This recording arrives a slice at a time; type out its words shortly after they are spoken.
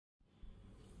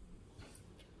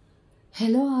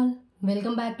Hello all,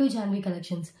 welcome back to Janvi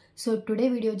Collections. So today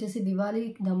video వచ్చేసి దివాళీ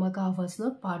ధమాకా offers లో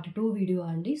part 2 video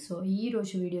అండి. So ఈ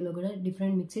రోజు వీడియోలో కూడా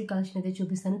డిఫరెంట్ మిక్స్డ్ కలెక్షన్ అయితే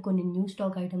చూపిస్తాను. కొన్ని న్యూ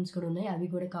స్టాక్ ఐటమ్స్ కూడా ఉన్నాయి, అవి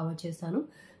కూడా కవర్ చేస్తాను.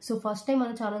 సో ఫస్ట్ టైం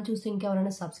మన ఛానల్ చూస్తే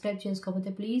ఇంకెవరైనా సబ్స్క్రైబ్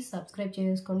చేసుకోకపోతే ప్లీజ్ సబ్స్క్రైబ్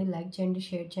చేసుకోండి, లైక్ చేయండి,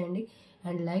 షేర్ చేయండి.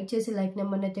 అండ్ లైక్ చేసి లైక్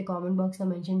నెంబర్ని అయితే కామెంట్ బాక్స్లో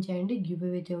మెన్షన్ చేయండి. గివ్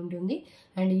అవే అయితే ఉంటుంది.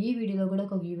 అండ్ ఈ వీడియోలో కూడా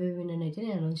ఒక గివ్ అవే విన్నర్ అయితే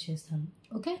నేను అనౌన్స్ చేస్తాను.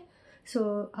 ఓకే, సో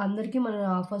అందరికీ మన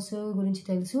ఆఫర్స్ గురించి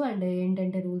తెలుసు అండ్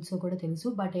ఏంటంటే రూల్స్ కూడా తెలుసు.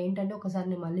 బట్ ఏంటంటే ఒకసారి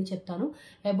నేను మళ్ళీ చెప్తాను,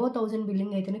 అబౌవ్ 1000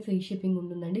 బిల్లింగ్ అయితేనే ఫ్రీ షిప్పింగ్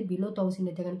ఉంటుందండి. బిలో 1000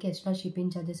 అయితే కనుక ఎక్స్ట్రా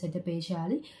షిప్పింగ్ ఛార్జెస్ అయితే పే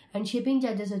చేయాలి. అండ్ షిప్పింగ్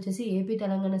ఛార్జెస్ వచ్చేసి ఏపీ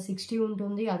తెలంగాణ 60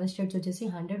 ఉంటుంది, అదర్ స్టేట్స్ వచ్చేసి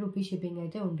 100 రూపీస్ షిప్పింగ్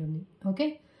అయితే ఉంటుంది. ఓకే,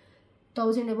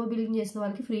 1000 అబౌవ్ బిల్లింగ్ చేసిన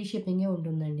వాళ్ళకి ఫ్రీ షిప్పింగే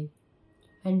ఉంటుందండి.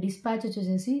 అండ్ డిస్పాచ్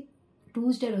వచ్చేసి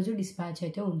ట్యూస్డే రోజు డిస్పాచ్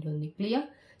అయితే ఉంటుంది. క్లియర్?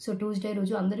 సో ట్యూస్డే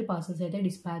రోజు అందరి పార్సల్స్ అయితే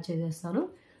డిస్పాచ్ చేసేస్తాను.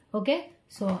 ఓకే,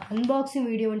 సో అన్బాక్సింగ్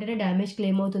వీడియో ఉంటేనే డ్యామేజ్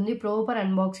క్లెయిమ్ అవుతుంది. ప్రాపర్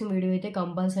అన్బాక్సింగ్ వీడియో అయితే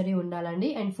కంపల్సరీ ఉండాలండి.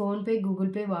 And PhonePe, Google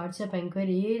pay, WhatsApp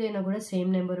enquiry ఏదైనా కూడా సేమ్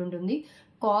నెంబర్ ఉంటుంది.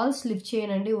 కాల్స్ లిఫ్ట్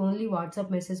చేయనండి, ఓన్లీ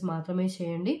వాట్సాప్ మెసేజ్ మాత్రమే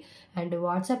చేయండి. అండ్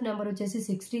వాట్సాప్ నెంబర్ వచ్చేసి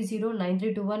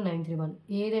 6309321931,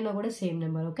 ఏదైనా కూడా సేమ్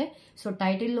నెంబర్. ఓకే, సో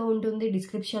టైటిల్లో ఉంటుంది,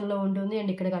 డిస్క్రిప్షన్లో ఉంటుంది,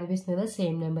 అండ్ ఇక్కడ కనిపిస్తుంది కదా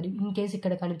సేమ్ నెంబర్. ఇన్ కేస్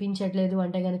ఇక్కడ కనిపించట్లేదు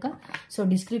అంటే కనుక సో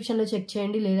డిస్క్రిప్షన్లో చెక్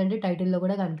చేయండి, లేదంటే టైటిల్లో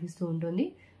కూడా కనిపిస్తూ ఉంటుంది.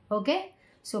 ఓకే,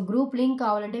 సో గ్రూప్ లింక్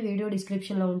కావాలంటే వీడియో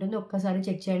డిస్క్రిప్షన్లో ఉంటుంది, ఒక్కసారి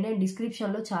చెక్ చేయండి. అండ్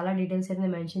డిస్క్రిప్షన్లో చాలా డీటెయిల్స్ అయితే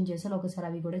మెన్షన్ చేశాను, ఒకసారి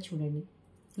అవి కూడా చూడండి.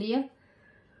 క్లియర్?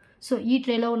 సో ఈ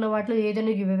ట్రేలో ఉన్న వాటిలో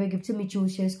ఏదైనా గివ్ అవే గిఫ్ట్స్ మీరు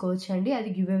చూస్ చేసుకోవచ్చు అండి. అది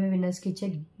గివ్ అవే విన్నర్స్కి ఇచ్చే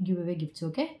give away gifts.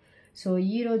 Okay, so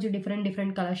ఈ రోజు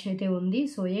డిఫరెంట్ కలెక్షన్ అయితే ఉంది.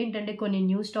 సో ఏంటంటే కొన్ని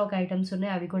న్యూ స్టాక్ ఐటమ్స్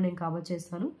ఉన్నాయి, అవి కూడా నేను కవర్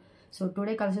చేస్తాను. So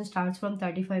today collection starts from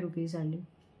 35 rupees అండి.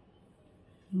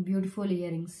 Beautiful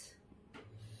ear rings.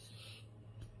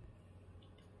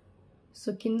 సో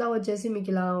కింద వచ్చేసి మీకు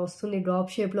ఇలా వస్తుంది,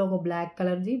 డ్రాప్ షేప్లో ఒక బ్లాక్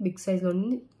కలర్ది బిగ్ సైజ్లో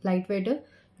ఉంది, లైట్ వెయిట్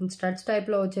అండ్ స్టడ్స్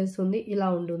టైప్లో వచ్చేస్తుంది. ఇలా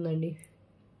ఉంటుందండి.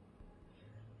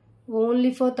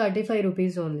 Only for 35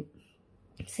 rupees only.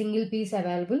 Single piece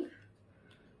available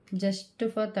just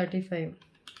for 35.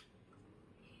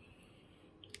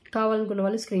 కావాలనుకున్న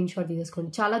వాళ్ళు స్క్రీన్ షాట్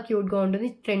తీసేసుకోండి. చాలా క్యూట్గా ఉంటుంది,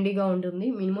 ట్రెండీగా ఉంటుంది.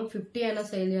 మినిమం 50 అయినా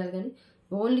సేల్ చేయాలి, కానీ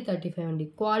ఓన్లీ 35 అండి.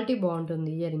 క్వాలిటీ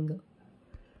బాగుంటుంది ఇయర్ రింగ్.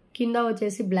 కింద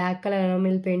వచ్చేసి బ్లాక్ కలర్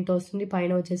ఎనామిల్ పెయింట్తో వస్తుంది,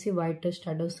 పైన వచ్చేసి వైట్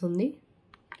స్టడ్ వస్తుంది.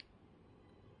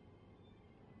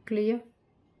 Clear?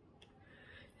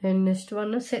 And next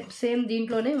one same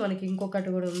దీంట్లోనే మనకి ఇంకొకటి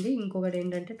కూడా ఉంది. ఇంకొకటి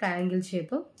ఏంటంటే ట్రయాంగిల్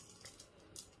షేప్.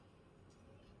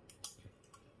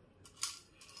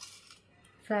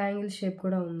 ట్రయాంగిల్ షేప్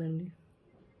కూడా ఉందండి.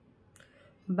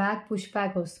 బ్యాక్ పుష్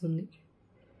బ్యాక్ వస్తుంది.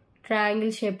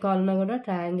 ట్రయాంగిల్ షేప్ కావాలన్నా కూడా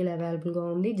ట్రయాంగిల్ అవైలబుల్గా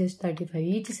ఉంది. Just 35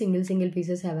 each. సింగిల్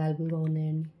పీసెస్ అవైలబుల్గా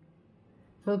ఉన్నాయండి.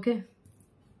 ఓకే,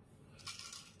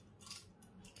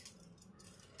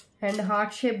 అండ్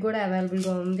హార్ట్ షేప్ కూడా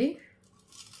అవైలబుల్గా ఉంది.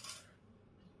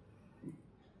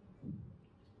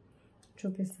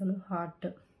 చూపిస్తాను. హార్ట్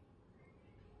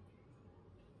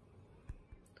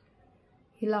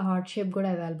ఇలా హార్ట్ షేప్ కూడా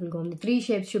అవైలబుల్గా ఉంది. 3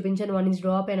 షేప్స్ చూపించాను. One is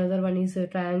drop, another one is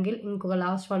triangle, ఇంకొక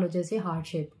లాస్ట్ వన్ వచ్చేసి heart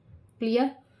shape.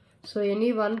 Clear? So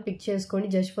any one pick చేసుకోండి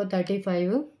just for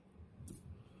 35.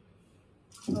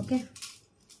 Okay,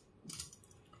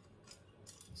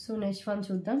 so next one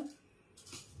చూద్దాం.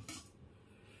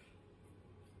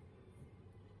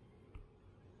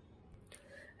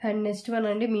 అండ్ నెక్స్ట్ వన్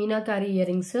అండి meenakari ear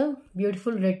rings.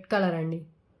 Beautiful red colour అండి.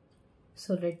 So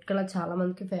red colour చాలా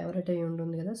మందికి favourite అయి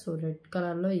ఉంటుంది కదా. సో రెడ్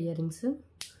కలర్లో ear rings,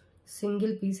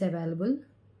 single piece available.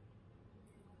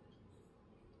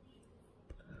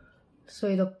 So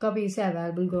ఇది ఒక్క పీసే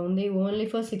అవైలబుల్గా ఉంది. Only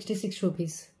for 66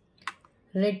 rupees.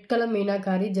 Red colour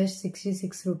meenakari just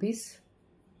 66 rupees.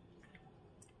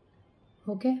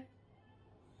 Okay,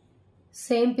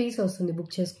 same piece వస్తుంది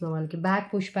బుక్ చేసుకున్న వాళ్ళకి. బ్యాక్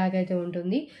పుష్ బ్యాక్ అయితే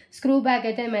ఉంటుంది. స్క్రూ బ్యాక్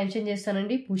అయితే మెన్షన్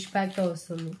చేస్తానండి, పుష్ బ్యాక్తో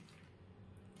వస్తుంది.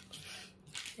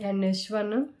 అండ్ నెక్స్ట్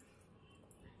వన్,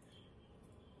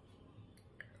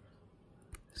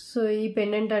 సో ఈ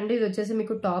పెండెంట్ అండి, ఇది వచ్చేసి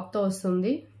మీకు టాప్తో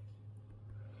వస్తుంది.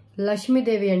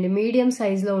 లక్ష్మీదేవి అండి, మీడియం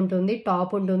సైజ్లో ఉంటుంది.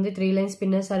 టాప్ ఉంటుంది, 3 లైన్స్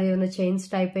పిన్నర్స్, అది ఏమైనా చైన్స్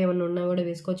టైప్ ఏమైనా ఉన్నా కూడా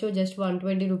వేసుకోవచ్చు. Just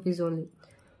 120 rupees only.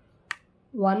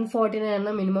 149 అన్న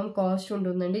మినిమం కాస్ట్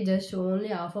ఉంటుందండి. జస్ట్ ఓన్లీ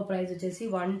ఆఫర్ ప్రైస్ వచ్చేసి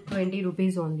 120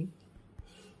 రూపీస్ ఓన్లీ.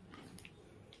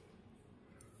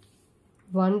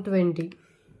 120.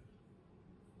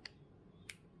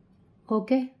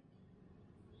 ఓకే,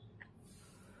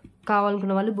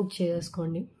 కావాలనుకున్న వాళ్ళు బుక్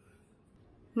చేసేసుకోండి.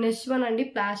 నెక్స్ట్ వన్ అండి,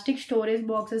 ప్లాస్టిక్ స్టోరేజ్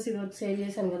బాక్సెస్. ఇది సేల్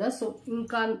చేశాను కదా. సో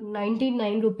ఇంకా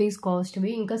 99 రూపీస్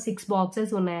కాస్ట్వి. ఇంకా 6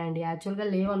 బాక్సెస్ ఉన్నాయండి. యాక్చువల్గా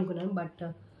లేవు అనుకున్నాను, బట్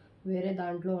వేరే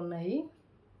దాంట్లో ఉన్నాయి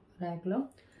ర్యాక్లో.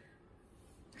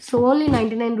 సో ఓన్లీ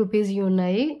 99 రూపీస్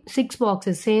ఉన్నాయి. 6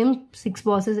 బాక్సెస్, సేమ్ 6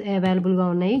 బాక్సెస్ అవైలబుల్గా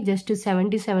ఉన్నాయి. Just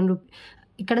 77 rupees.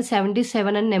 ఇక్కడ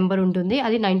 77 అని నెంబర్ ఉంటుంది,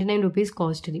 అది 99 రూపీస్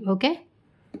కాస్ట్ ఇది. ఓకే,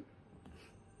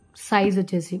 సైజ్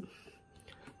వచ్చేసి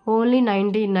ఓన్లీ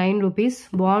 99 రూపీస్.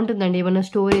 బాగుంటుందండి ఏమన్నా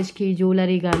స్టోరేజ్కి,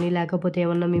 జ్యువెలరీ కానీ లేకపోతే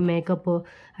ఏమన్నా మీ మేకప్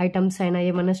ఐటమ్స్ అయినా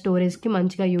ఏమన్నా స్టోరేజ్కి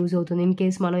మంచిగా యూజ్ అవుతుంది. ఇన్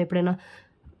కేస్ మనం ఎప్పుడైనా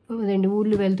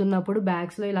ఊళ్ళు వెళ్తున్నప్పుడు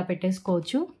బ్యాగ్స్లో ఇలా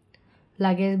పెట్టేసుకోవచ్చు,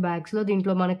 లగేజ్ బ్యాగ్స్లో.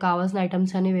 దీంట్లో మనకు కావాల్సిన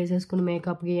ఐటమ్స్ అన్నీ వేసేసుకుని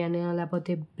మేకప్కి అని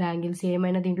లేకపోతే బ్యాంగిల్స్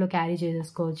ఏమైనా దీంట్లో క్యారీ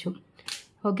చేసేసుకోవచ్చు.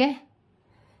 ఓకే,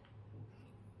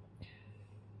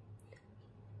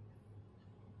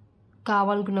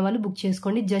 కావాలనుకున్న వాళ్ళు బుక్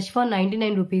చేసుకోండి. జస్ట్ ఫర్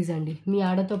 99 రూపీస్ అండి. మీ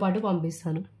ఆర్డర్తో పాటు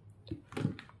పంపిస్తాను.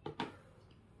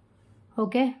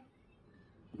 ఓకే,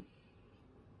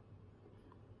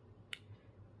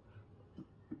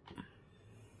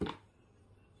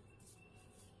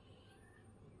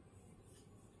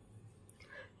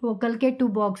 ఒకరికే 2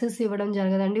 బాక్సెస్ ఇవ్వడం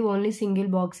జరగదండి, ఓన్లీ సింగిల్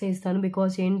బాక్సే ఇస్తాను.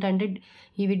 బికాస్ ఏంటంటే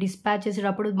ఇవి డిస్పాచ్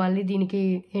చేసేటప్పుడు మళ్ళీ దీనికి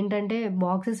ఏంటంటే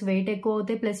బాక్సెస్ వెయిట్ ఎక్కువ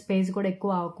అవుతాయి, ప్లస్ స్పేస్ కూడా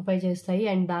ఎక్కువ ఆక్యుపై చేస్తాయి,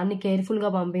 అండ్ దాన్ని కేర్ఫుల్గా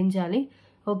పంపించాలి.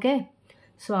 ఓకే,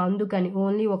 సో అందుకని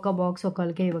ఓన్లీ ఒక బాక్స్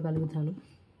ఒకరికే ఇవ్వగలుగుతాను.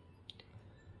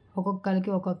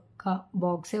 ఒక్కొక్కరికి ఒక్కొక్క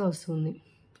బాక్సే వస్తుంది.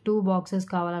 2 బాక్సెస్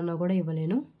కావాలన్నా కూడా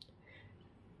ఇవ్వలేను.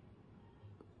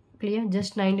 Clear,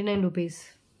 just 99 rupees.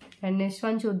 And next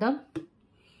one చూద్దాం.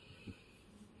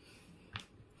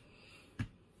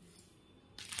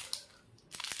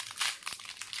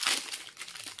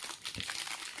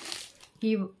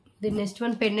 ది నెక్స్ట్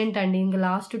వన్ పెండెంట్ అండి. ఇంకా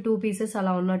లాస్ట్ 2 పీసెస్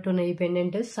అలా ఉన్నట్టున్నాయి. ఈ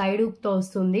పెండెంట్ సైడ్ తో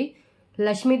వస్తుంది,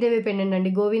 లక్ష్మీదేవి పెండెంట్ అండి.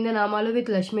 గోవింద నామాలు విత్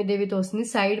లక్ష్మీదేవితో వస్తుంది,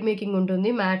 సైడ్ మేకింగ్ ఉంటుంది,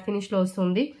 మ్యాట్ ఫినిష్ లో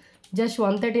వస్తుంది. జస్ట్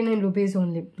 139 రూపీస్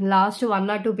ఉంది. లాస్ట్ 1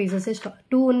 or 2 పీసెస్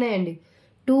 2 ఉన్నాయండి.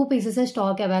 2 పీసెస్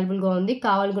స్టాక్ అవైలబుల్ గా ఉంది.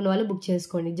 కావాలనుకున్న వాళ్ళు బుక్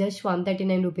చేసుకోండి. Just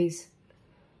 139 rupees.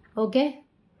 ఓకే,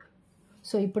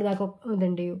 సో ఇప్పుడు దాకా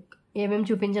ఉందండి, ఏమేమి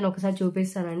చూపించాను ఒకసారి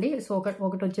చూపిస్తానండి. సో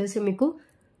ఒకటి వచ్చేసి మీకు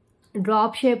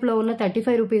డ్రాప్ షేప్లో ఉన్న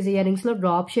 35 రూపీస్ ఇయర్ రింగ్స్లో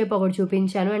డ్రాప్ షేప్ ఒకటి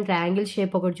చూపించాను, అండ్ ట్రయాంగిల్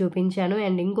షేప్ ఒకటి చూపించాను,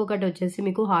 అండ్ ఇంకొకటి వచ్చేసి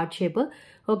మీకు హార్ట్ షేప్.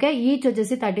 ఓకే, ఈచ్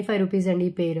వచ్చేసి 35 రూపీస్ అండి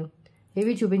ఈ పేరు.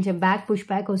 ఇవి చూపించాను, బ్యాక్ పుష్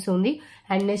బ్యాక్ వస్తుంది.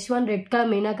 And next one red colour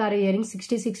meenakari ear rings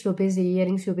 66 rupees ear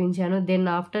rings చూపించాను. Then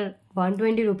after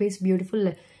 120 rupees beautiful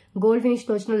gold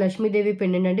ఫినిష్లో వచ్చిన లక్ష్మీదేవి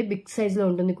పెండెంట్ అండి. బిగ్ సైజ్లో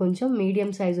ఉంటుంది, కొంచెం మీడియం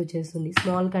సైజ్ వచ్చేస్తుంది,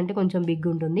 స్మాల్ కంటే కొంచెం బిగ్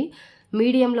ఉంటుంది,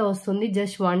 మీడియంలో వస్తుంది.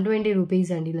 జస్ట్ 120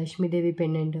 రూపీస్ అండి లక్ష్మీదేవి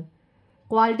పెండెంట్.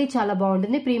 క్వాలిటీ చాలా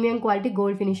బాగుంటుంది, ప్రీమియం క్వాలిటీ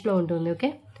గోల్డ్ ఫినిష్లో ఉంటుంది. ఓకే,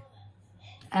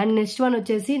 అండ్ నెక్స్ట్ వన్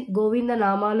వచ్చేసి గోవింద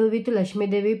నామాలు విత్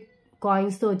లక్ష్మీదేవి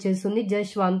కాయిన్స్తో వచ్చేస్తుంది.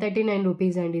 జస్ట్ 139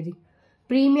 రూపీస్ అండి. ఇది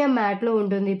ప్రీమియం మ్యాట్లో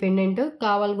ఉంటుంది పెండెంట్.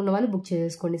 కావాలనుకున్న వాళ్ళు బుక్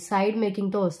చేసుకోండి, సైడ్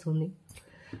మేకింగ్తో వస్తుంది.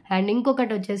 అండ్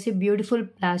ఇంకొకటి వచ్చేసి బ్యూటిఫుల్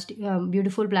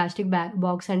ప్లాస్టిక్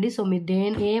బాక్స్ అండి. సో మీరు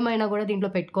ఏమైనా కూడా దీంట్లో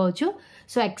పెట్టుకోవచ్చు.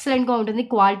 సో ఎక్సలెంట్గా ఉంటుంది,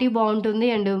 క్వాలిటీ బాగుంటుంది,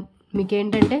 అండ్ మీకు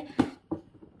ఏంటంటే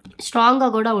స్ట్రాంగ్గా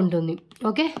కూడా ఉంటుంది.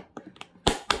 ఓకే,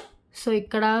 సో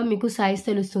ఇక్కడ మీకు సైజ్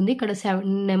తెలుస్తుంది. ఇక్కడ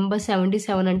నెంబర్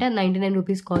 77 అంటే 99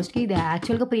 రూపీస్ కాస్ట్కి. ఇది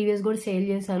యాక్చువల్గా ప్రీవియస్ కూడా సేల్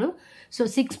చేశాను. సో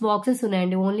 6 బాక్సెస్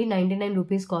ఉన్నాయండి, ఓన్లీ 99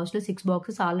 రూపీస్ కాస్ట్లో 6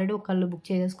 బాక్సెస్. ఆల్రెడీ ఒకళ్ళు బుక్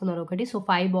చేసేసుకున్నారు ఒకటి. సో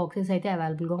 5 బాక్సెస్ అయితే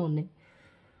అవైలబుల్గా ఉన్నాయి.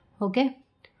 ఓకే,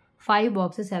 5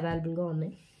 బాక్సెస్ అవైలబుల్గా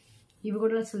ఉన్నాయి. ఇవి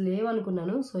కూడా అసలు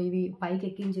లేవనుకున్నాను, సో ఇవి పైకి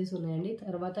ఎక్కించేసి ఉన్నాయండి.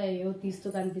 తర్వాత ఏవో తీస్తూ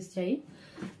కనిపిస్తాయి,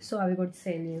 సో అవి కూడా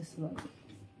సేల్ చేస్తున్నాను.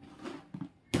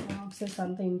 బాక్సెస్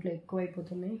అంతా ఇంట్లో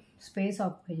ఎక్కువైపోతున్నాయి, స్పేస్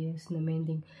ఆక్యుపై చేస్తున్నాయి main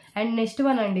thing. And next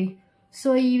one అండి, సో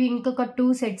ఇవి ఇంకొక 2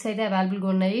 సెట్స్ అయితే అవైలబుల్గా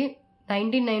ఉన్నాయి.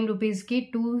 99 రూపీస్కి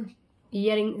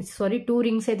 2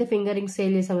 రింగ్స్ అయితే ఫింగర్ రింగ్స్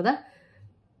సేల్ చేసాం కదా,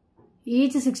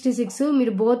 ఈచ్ 66.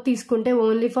 మీరు బోత్ తీసుకుంటే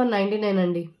ఓన్లీ ఫర్ 99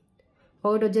 అండి.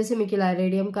 ఒకటి వచ్చేసి మీకు ఇలా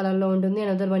రేడియం కలర్లో ఉంటుంది,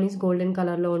 and other one is golden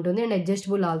కలర్లో ఉంటుంది, and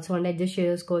adjustable also, and adjust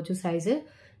చేసుకోవచ్చు. సైజు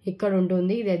ఇక్కడ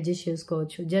ఉంటుంది, ఇది అడ్జస్ట్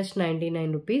చేసుకోవచ్చు. Just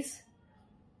 99 rupees.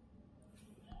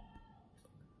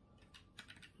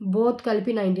 బోత్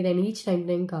కలిపి 99, ఈచ్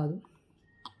 99 కాదు.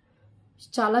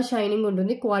 చాలా షైనింగ్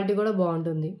ఉంటుంది, క్వాలిటీ కూడా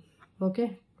బాగుంటుంది. ఓకే,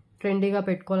 ట్రెండీగా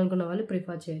పెట్టుకోవాలనుకున్న వాళ్ళు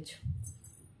ప్రిఫర్ చేయొచ్చు.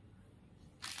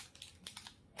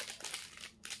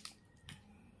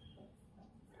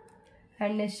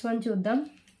 అండ్ నెక్స్ట్ వన్ చూద్దాం.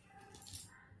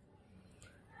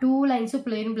 2 లైన్స్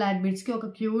ప్లెయిన్ బ్లాక్ బీడ్స్కి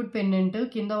ఒక క్యూట్ పెండెంట్,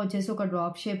 కింద వచ్చేసి ఒక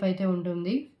డ్రాప్ షేప్ అయితే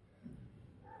ఉంటుంది.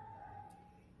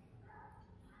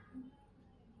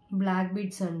 బ్లాక్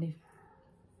బీడ్స్ అండి.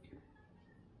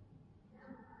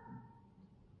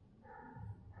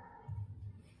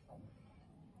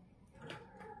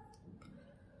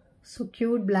 So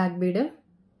cute black bead.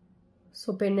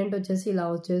 So pendant వచ్చేసి ఇలా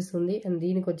వచ్చేస్తుంది, అండ్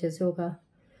దీనికి వచ్చేసి ఒక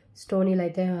స్టోన్ ఇలా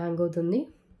అయితే హ్యాంగ్ అవుతుంది.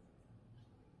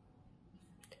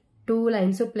 2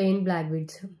 lines plain black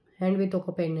beads and with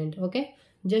ఒక pendant. Okay,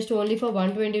 just only for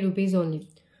 120 rupees only.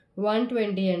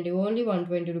 120 అండి, ఓన్లీ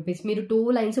 120 రూపీస్. మీరు 2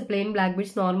 లైన్స్ ప్లెయిన్ బ్లాక్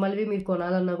బీడ్స్ నార్మల్వి మీరు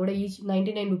కొనాలన్నా కూడా ఈచ్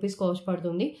 99 రూపీస్ కాస్ట్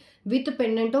పడుతుంది. విత్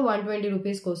పెండెంట్ 120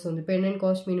 రూపీస్కి వస్తుంది. పెండెంట్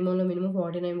కాస్ట్ మినిమంలో మినిమం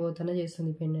 49 పోతానే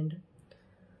చేస్తుంది పెండెంట్.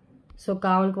 సో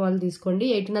కావాలని వాళ్ళు తీసుకోండి.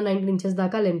 18 19 ఇంచెస్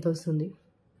దాకా లెంత్ వస్తుంది.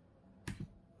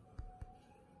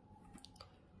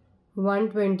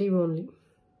 120 only.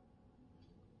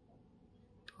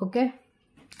 Okay.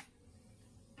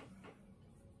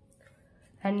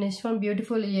 And next one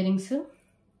beautiful ear rings.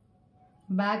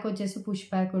 Back వచ్చేసి పుష్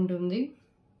బ్యాక్ ఉంటుంది.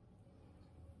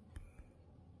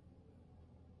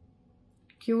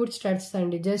 క్యూట్ స్టడ్స్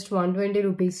అండి, just 120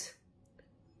 rupees.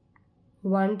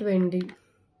 120.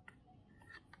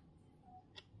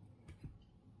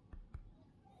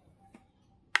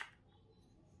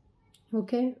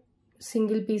 Okay,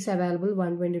 single piece available,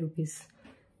 120 rupees.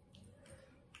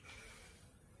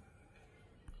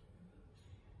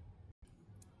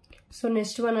 So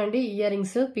next one అండి ఇయర్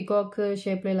రింగ్స్. పికాక్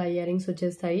షేప్లో ఇలా ఇయర్ రింగ్స్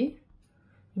వచ్చేస్తాయి.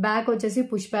 బ్యాక్ వచ్చేసి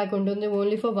పుష్ బ్యాక్ ఉంటుంది.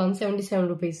 Only for 177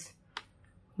 rupees.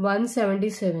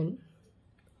 177.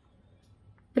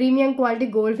 Premium quality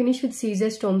gold finish with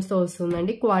Caesar స్టోన్స్తో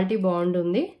వస్తుందండి. క్వాలిటీ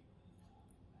బాగుంటుంది.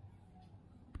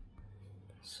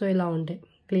 సో ఇలా ఉంటాయి,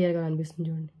 క్లియర్గా అనిపిస్తుంది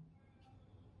చూడండి.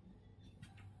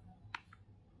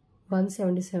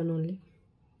 177 only.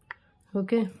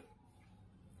 Okay.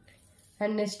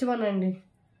 And next one అండి.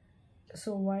 సో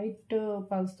వైట్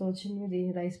పల్స్తో వచ్చింది. ఇది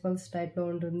రైస్ పల్స్ టైప్లో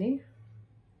ఉంటుంది.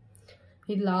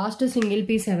 ఇది లాస్ట్ సింగిల్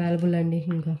పీస్ అవైలబుల్ అండి.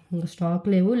 ఇంకా స్టాక్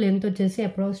లేవు. లెంత్ వచ్చేసి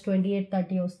అప్రాక్స్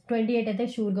 28-30 28 అయితే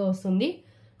షూర్గా వస్తుంది.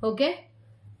 ఓకే.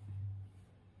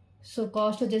 సో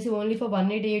కాస్ట్ వచ్చేసి ఓన్లీ ఫర్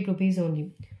 188 రూపీస్ ఓన్లీ.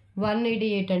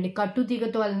 188 అండి. కట్టు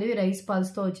తీగతో అనేది రైస్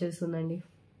పల్స్తో వచ్చేస్తుందండి.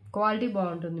 క్వాలిటీ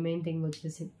బాగుంటుంది. మెయిన్ థింగ్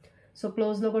వచ్చేసి సో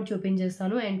క్లోజ్లో కూడా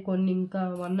చూపించేస్తాను. అండ్ కొన్ని ఇంకా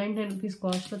 199 రూపీస్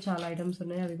కాస్ట్లో చాలా ఐటమ్స్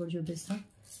ఉన్నాయి, అవి కూడా చూపిస్తాను.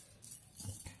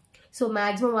 సో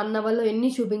మ్యాక్సిమం 1 అవర్లో ఎన్ని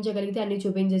చూపించగలిగితే అన్ని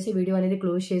చూపించేసి వీడియో అనేది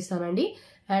క్లోజ్ చేస్తానండి.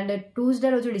 అండ్ ట్యూస్డే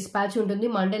రోజు డిస్పాచ్ ఉంటుంది.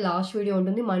 మండే లాస్ట్ వీడియో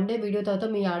ఉంటుంది. మండే వీడియో తర్వాత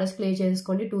మీ ఆర్డర్స్ క్లియర్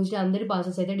చేసుకోండి. ట్యూస్డే అందరి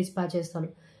పార్సల్స్ అయితే డిస్పాచ్ చేస్తాను.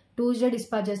 ట్యూస్డే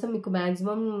డిస్పాచ్ చేస్తే మీకు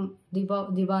మ్యాక్సిమం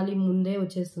దివాళీ ముందే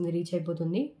వచ్చేస్తుంది, రీచ్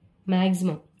అయిపోతుంది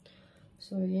మ్యాక్సిమం.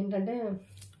 సో ఏంటంటే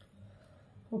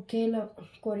ఒకేలా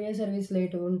కొరియర్ సర్వీస్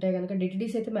లేట్ ఉంటే కనుక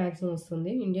డిటిడిస్ అయితే మ్యాక్సిమం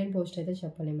వస్తుంది. ఇండియన్ పోస్ట్ అయితే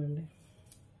చెప్పలేమండి.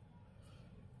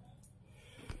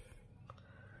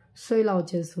 సో ఇలా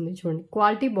వచ్చేస్తుంది చూడండి.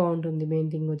 క్వాలిటీ బాగుంటుంది. మెయిన్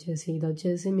థింగ్ వచ్చేసి ఇది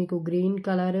వచ్చేసి మీకు green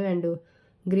colour and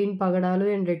green పగడాలు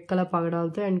and red colour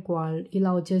పగడాలతో and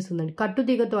ఇలా వచ్చేస్తుందండి. కట్టు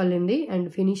తీగతో అల్లింది అండ్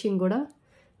ఫినిషింగ్ కూడా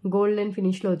గోల్డెన్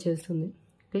ఫినిష్లో వచ్చేస్తుంది.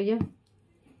 Clear.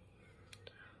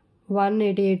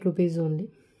 188 rupees only.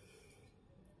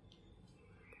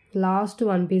 Last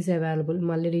 1 piece available.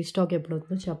 మళ్ళీ రీస్టాక్ ఎప్పుడు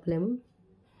అవుతుందో చెప్పలేము.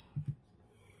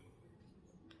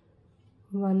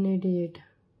 188.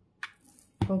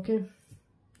 ఓకే.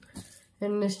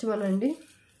 అండ్ నెక్స్ట్ వన్ అండి.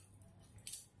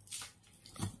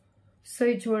 సో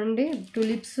ఇది చూడండి,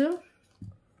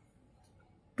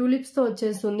 టులిప్స్తో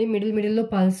వచ్చేస్తుంది. మిడిల్లో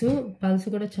పల్స్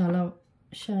కూడా చాలా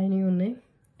షైనీ ఉన్నాయి.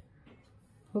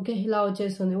 ఓకే, ఇలా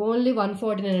వచ్చేస్తుంది. ఓన్లీ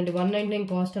 149 అండి. 199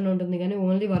 కాస్ట్ అని ఉంటుంది కానీ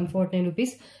ఓన్లీ 149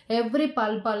 రూపీస్. ఎవ్రీ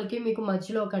పల్కి మీకు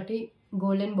మధ్యలో ఒకటి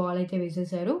గోల్డెన్ బాల్ అయితే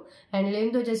వేసేసారు. అండ్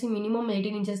లెంత్ వచ్చేసి మినిమం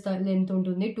 18 ఇంచెస్ లెంత్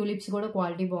ఉంటుంది. టులిప్స్ కూడా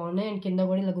క్వాలిటీ బాగున్నాయి. అండ్ కింద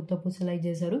కూడా ఇలా గుత్త పూసలైజ్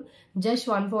చేశారు. Just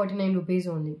 149 rupees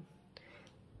only.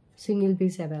 Single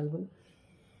piece available.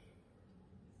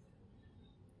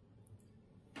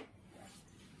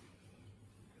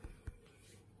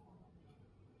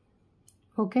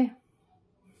 Okay.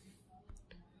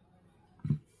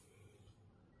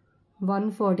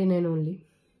 149 only.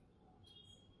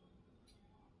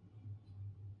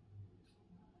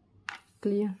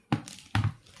 Clear.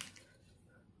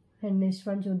 And next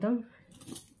one చూద్దాం.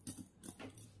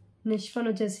 నెక్స్ట్ వన్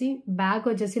వచ్చేసి బ్యాక్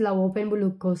వచ్చేసి ఇలా ఓపెన్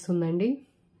లుక్ వస్తుందండి.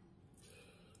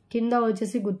 కింద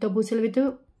వచ్చేసి గుత్త పూసలు with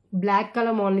black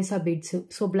colour Mona Lisa beads.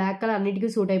 So black colour అన్నిటికీ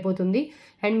సూట్ అయిపోతుంది.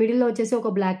 అండ్ మిడిల్లో వచ్చేసి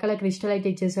ఒక బ్లాక్ కలర్ క్రిస్టల్ అయితే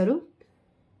ఇచ్చేసారు.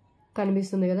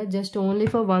 కనిపిస్తుంది కదా. Just only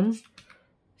for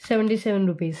 177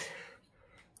 rupees.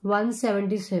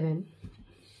 177.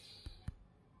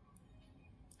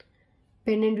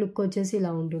 Pendant look వచ్చేసి ఇలా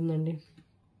ఉంటుందండి.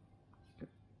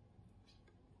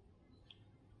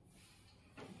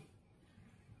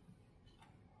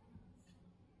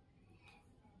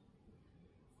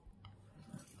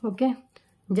 ఓకే,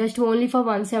 జస్ట్ ఓన్లీ ఫర్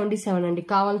 177 అండి.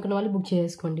 కావాలనుకున్న వాళ్ళు బుక్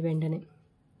చేసుకోండి వెంటనే.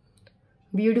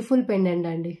 బ్యూటిఫుల్ పెండెంట్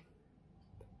అండి.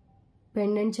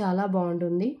 పెండెంట్ చాలా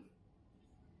బాగుంటుంది.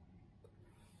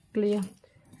 క్లియర్.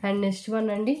 అండ్ నెక్స్ట్ వన్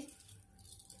అండి,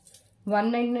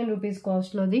 199 రూపీస్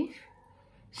కాస్ట్లోది.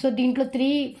 సో దీంట్లో 3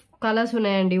 కలర్స్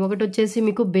ఉన్నాయండి. ఒకటి వచ్చేసి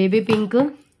మీకు బేబీ పింక్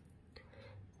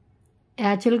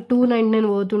యాక్చువల్గా 299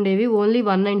 పోతుండేవి, ఓన్లీ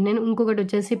 199. ఇంకొకటి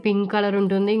వచ్చేసి పింక్ కలర్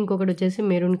ఉంటుంది, ఇంకొకటి వచ్చేసి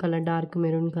maroon colour, dark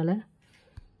maroon colour.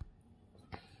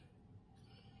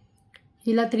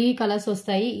 ఇలా 3 కలర్స్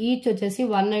వస్తాయి. ఈచ్ వచ్చేసి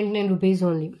 199 రూపీస్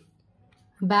ఓన్లీ.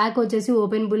 బ్యాక్ వచ్చేసి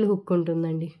ఓపెనబుల్ హుక్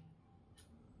ఉంటుందండి.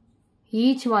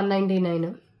 ఈచ్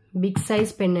 199. Big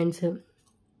size pendants.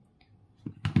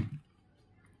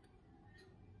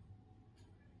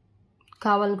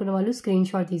 కావాలనుకున్న వాళ్ళు స్క్రీన్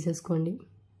షాట్ తీసేసుకోండి.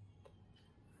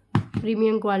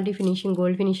 ప్రీమియం క్వాలిటీ ఫినిషింగ్,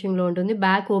 గోల్డ్ ఫినిషింగ్లో ఉంటుంది.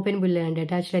 బ్యాక్ ఓపెనబుల్ అండి,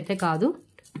 అటాచ్డ్ అయితే కాదు.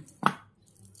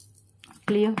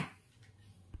 క్లియర్.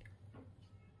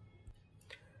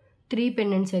 3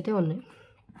 పెండెంట్స్ అయితే ఉన్నాయి.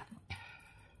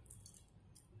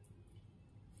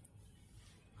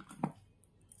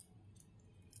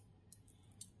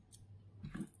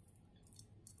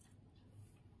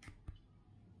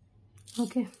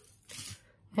 ఓకే,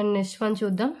 అండ్ నెక్స్ట్ వన్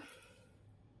చూద్దాం.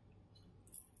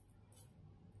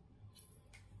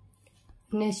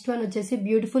 నెక్స్ట్ వన్ వచ్చేసి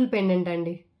బ్యూటిఫుల్ పెండెంట్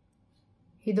అండి.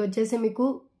 ఇది వచ్చేసి మీకు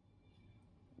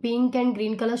pink and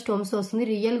green colour stones వస్తుంది.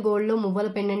 రియల్ గోల్డ్లో మువ్వల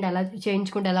పెండెంట్ ఎలా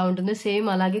చేయించుకుంటే ఎలా ఉంటుందో సేమ్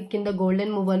అలాగే కింద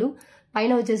గోల్డెన్ మువ్వలు,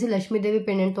 పైన వచ్చేసి లక్ష్మీదేవి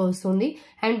పెండెంట్తో వస్తుంది.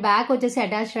 అండ్ బ్యాక్ వచ్చేసి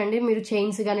అటాచ్డ్ అండి. మీరు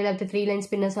చైన్స్ కానీ లేకపోతే 3 లైన్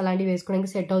స్పిన్నర్స్ అలాంటివి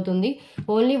వేసుకోవడానికి సెట్ అవుతుంది.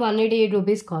 Only 188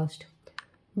 rupees cost.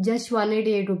 Just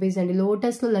 188 rupees అండి.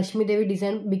 లోటస్లో లక్ష్మీదేవి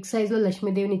డిజైన్, బిగ్ సైజ్లో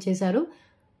లక్ష్మీదేవిని ఇచ్చేసారు.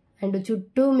 అండ్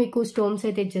చుట్టూ మీకు స్టోన్స్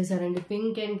అయితే ఇచ్చేసారండి.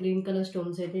 Pink and green colour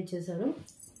stones అయితే ఇచ్చేసారు.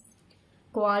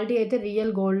 క్వాలిటీ అయితే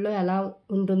రియల్ గోల్డ్లో ఎలా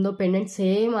ఉంటుందో పెండెంట్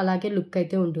సేమ్ అలాగే లుక్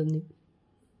అయితే ఉంటుంది.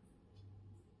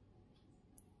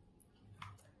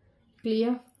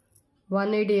 Clear.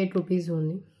 188 rupees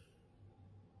only.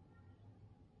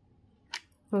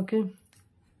 Okay,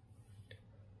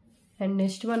 and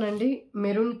next one అండి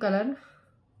మెరూన్ కలర్.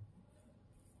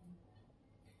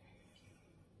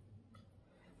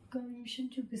 ఒక నిమిషం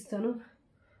చూపిస్తాను.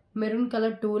 మెరూన్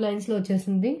కలర్ 2 లైన్స్లో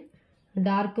వచ్చేసింది.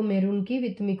 డార్క్ మెరూన్కి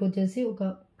విత్ మీకు వచ్చేసి ఒక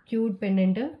క్యూట్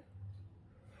పెండెంట్.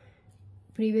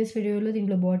 ప్రీవియస్ వీడియోలో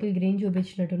దీంట్లో బాటిల్ గ్రీన్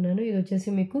చూపించినట్టున్నాను. ఇది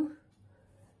వచ్చేసి మీకు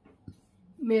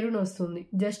మెరూన్ వస్తుంది.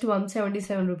 Just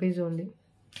 177 rupees only.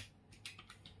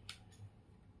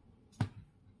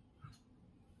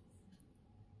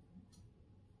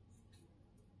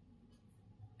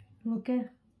 ఓకే,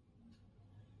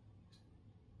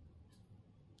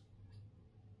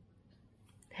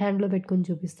 హ్యాండ్లో పెట్టుకొని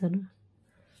చూపిస్తాను.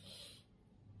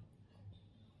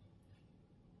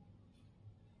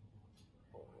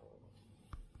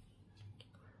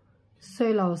 సో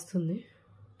ఇలా వస్తుంది.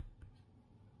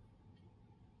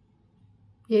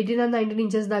 18 and 19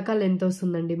 ఇంచెస్ దాకా లెంత్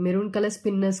వస్తుందండి. మెరూన్ కలర్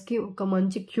స్పిన్నర్స్కి ఒక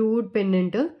మంచి క్యూట్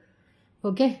పెండెంట్.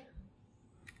 ఓకే,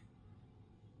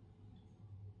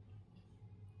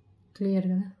 క్లియర్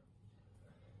కదా.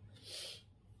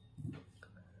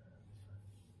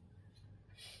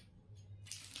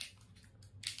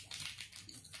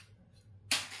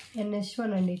 అండ్ నెక్స్ట్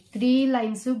వన్ అండి 3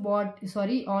 లైన్స్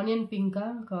ఆనియన్ పింకా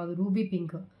కాదు, రూబీ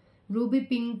పింక్. రూబీ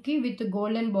పింక్కి విత్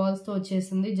గోల్డెన్ బాల్స్తో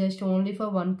వచ్చేసింది. జస్ట్ ఓన్లీ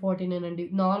ఫర్ 149 అండి.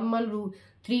 Normal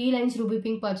 3 lines ruby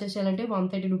pink purchase చేయాలంటే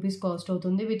 130 రూపీస్ కాస్ట్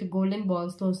అవుతుంది. విత్ గోల్డెన్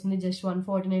బాల్స్తో వస్తుంది. Just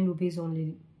 149 rupees only.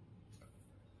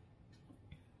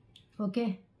 ఓకే,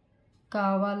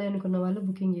 కావాలి అనుకున్న వాళ్ళు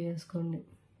బుకింగ్ చేసుకోండి.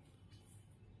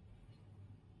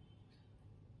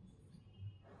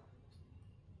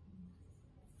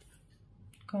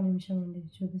 ఒక నిమిషం అండి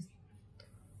చూపిస్తాను.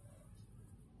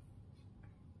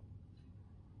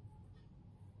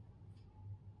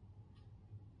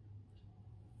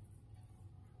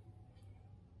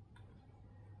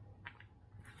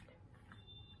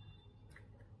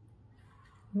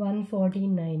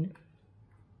 $149.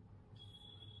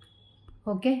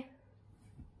 ఓకే,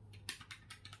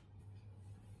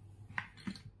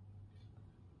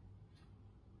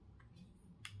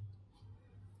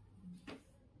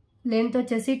 లెంత్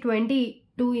వచ్చేసి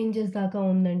 22 ఇంచెస్ దాకా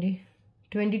ఉందండి.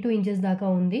 22 ఇంచెస్ దాకా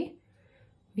ఉంది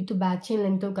విత్ బ్యాక్ చైన్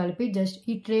లెంత్తో కలిపి. జస్ట్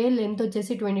ఈ ట్రే లెంత్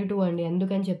వచ్చేసి 22 అండి,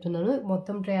 అందుకని చెప్తున్నాను.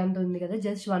 మొత్తం ట్రే అంత ఉంది కదా.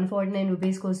 జస్ట్ 149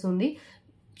 రూపీస్కి వస్తుంది.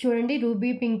 చూడండి, రూబీ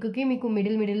పింక్కి మీకు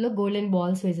మిడిల్లో గోల్డెన్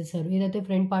బాల్స్ వేసేసారు. ఏదైతే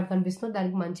ఫ్రంట్ పార్ట్ కనిపిస్తుందో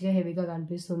దానికి మంచిగా హెవీగా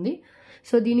కనిపిస్తుంది.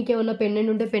 సో దీనికి ఏమన్నా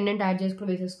పెండెంట్ ఉంటే పెండెంట్ యాడ్ చేసుకుని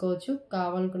వేసేసుకోవచ్చు.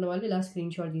 కావాలనుకున్న వాళ్ళు ఇలా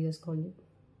స్క్రీన్ షాట్ తీసేసుకోండి.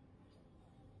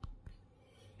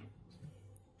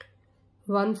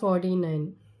 149.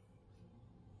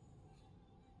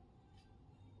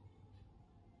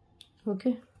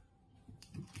 ఓకే,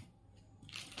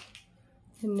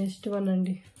 నెక్స్ట్ వన్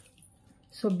అండి.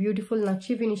 సో బ్యూటిఫుల్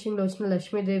నక్షి ఫినిషింగ్లో వచ్చిన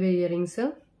లక్ష్మీదేవి ఇయర్ రింగ్స్.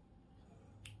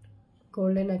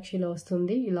 గోల్డెన్ నక్షిలో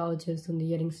వస్తుంది. ఇలా వచ్చేస్తుంది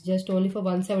ear rings. Just only for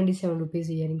 177 rupees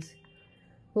ear rings.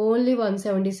 Only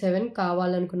 177.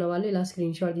 కావాలనుకున్న వాళ్ళు ఇలా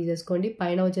స్క్రీన్ షాట్ తీసేసుకోండి.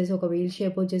 పైన వచ్చేసి ఒక వీల్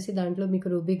షేప్ వచ్చేసి దాంట్లో మీకు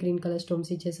రూబీ గ్రీన్ కలర్ స్టోన్స్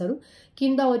ఇచ్చేసారు.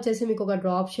 కింద వచ్చేసి మీకు ఒక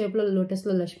డ్రాప్ షేప్లో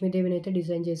లోటస్లో లక్ష్మీదేవిని అయితే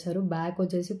డిజైన్ చేశారు. బ్యాక్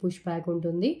వచ్చేసి పుష్ బ్యాక్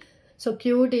ఉంటుంది. So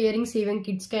cute ear rings, even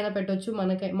కిడ్స్కి అయినా పెట్టవచ్చు,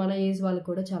 మన ఏజ్ వాళ్ళకి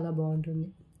కూడా చాలా బాగుంటుంది.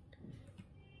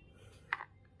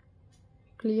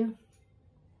 క్లియర్.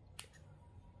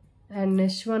 అండ్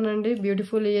నెక్స్ట్ వన్ అండి,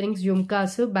 beautiful ear rings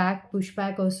jhumkas. Back push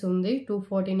back వస్తుంది.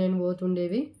 249 వర్త్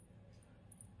ఉండేవి.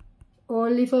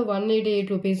 Only for 188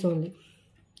 rupees only.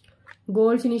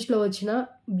 Gold ఫినిష్లో వచ్చిన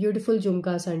బ్యూటిఫుల్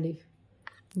జుమ్కాస్ అండి.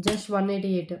 జస్ట్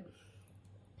 188.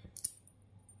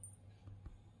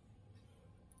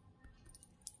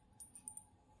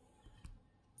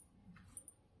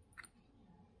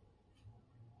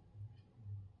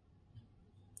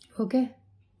 ఓకే,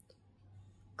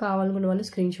 కావాలనుకున్న వాళ్ళు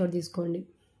స్క్రీన్ షాట్ తీసుకోండి.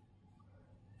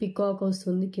 పికాక్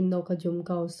వస్తుంది, కింద ఒక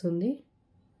జుమ్కా వస్తుంది.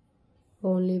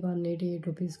 Only 188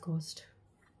 rupees cost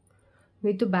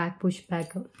with back push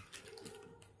back.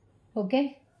 Okay,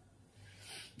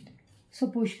 so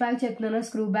push back చెప్తున్నానా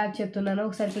screw back చెప్తున్నానా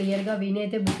ఒకసారి క్లియర్గా విని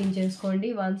అయితే బుకింగ్ చేసుకోండి.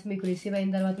 వన్స్ మీకు రిసీవ్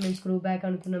అయిన తర్వాత మేము స్క్రూ బ్యాక్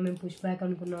అనుకున్నాం, మేము పుష్ బ్యాక్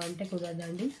అనుకున్నాం అంటే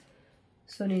కుదరదండి.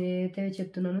 సో నేను ఏదైతే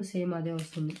చెప్తున్నానో సేమ్ అదే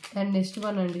వస్తుంది. అండ్ నెక్స్ట్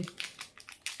వన్ అండి,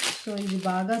 సో ఇది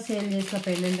బాగా సేల్ చేసిన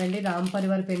పెండెంట్ అండి, రామ్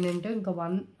పరివార్ పెండెంట్. ఇంకా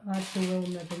 1 or 2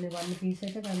 ఉన్నట్టుంది. 1 పీస్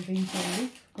అయితే కనిపించండి.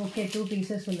 ఓకే, 2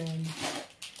 పీసెస్ ఉన్నాయండి.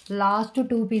 లాస్ట్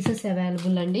 2 పీసెస్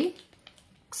అవైలబుల్ అండి.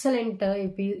 ఎక్సలెంట్.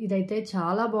 ఇదైతే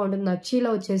చాలా బాగుంటుంది.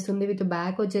 నక్షీలో వచ్చేస్తుంది. విత్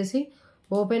బ్యాక్ వచ్చేసి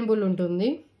ఓపెన్ బుల్ ఉంటుంది.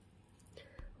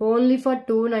 Only for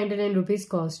 299 rupees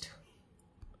cost.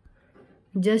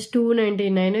 Just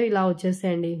 299 ఇలా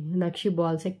వచ్చేస్తాయండి నక్షి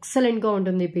బాల్స్. ఎక్సలెంట్గా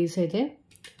ఉంటుంది ఈ పీస్ అయితే.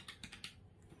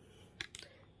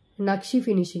 నక్షి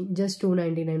finishing. Just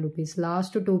 299 rupees.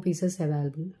 Last 2 pieces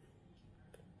available.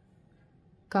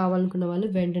 కావాలనుకున్న వాళ్ళు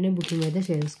వెంటనే బుకింగ్ అయితే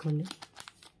చేసుకోండి.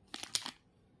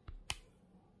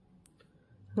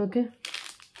 ఓకే,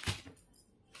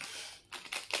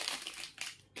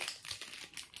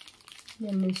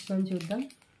 నెక్స్ట్ వన్ చూద్దాం.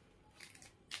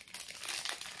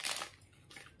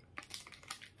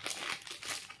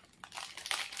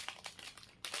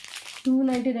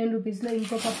 ₹299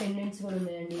 ఇంకొక పెండెంట్స్ కూడా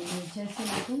ఉన్నాయండి. ఇది వచ్చేసి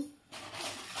మీకు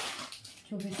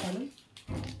చూపిస్తాను.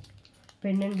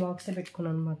 పెండెంట్ బాక్సే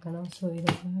పెట్టుకున్నాను పక్కన. సో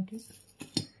ఇది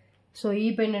సో ఈ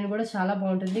పెండెంట్ కూడా చాలా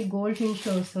బాగుంటుంది. గోల్డ్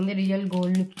ఫినిష్లో వస్తుంది. రియల్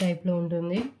గోల్డ్ లుక్ టైప్లో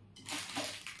ఉంటుంది.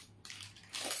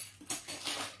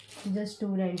 Just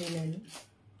 299.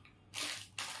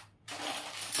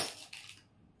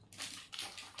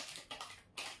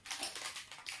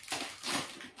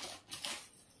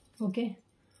 Okay,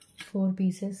 4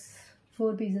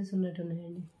 pieces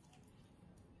ఉన్నట్టున్నాయండి.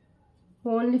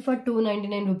 Only for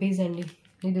 299 rupees అండి.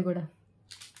 ఇది కూడా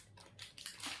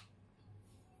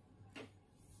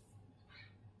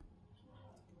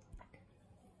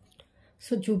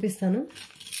సో చూపిస్తాను.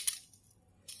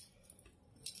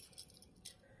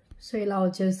 సో ఇలా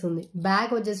వచ్చేస్తుంది.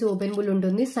 బ్యాక్ వచ్చేసి ఓపెన్ బుల్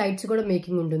ఉంటుంది. సైడ్స్ కూడా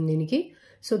మేకింగ్ ఉంటుంది దీనికి.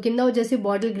 సో కింద వచ్చేసి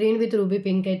bottle green with ruby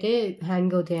pink అయితే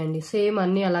హ్యాంగ్ అవుతాయండి. సేమ్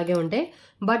అన్నీ అలాగే ఉంటాయి.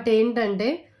 బట్ ఏంటంటే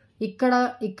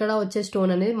ఇక్కడ వచ్చే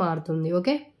స్టోన్ అనేది మారుతుంది.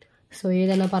 ఓకే, సో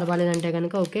ఏదైనా పర్వాలేదంటే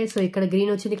కనుక ఓకే. సో ఇక్కడ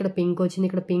గ్రీన్ వచ్చింది, ఇక్కడ పింక్ వచ్చింది,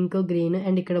 ఇక్కడ పింక్ గ్రీన్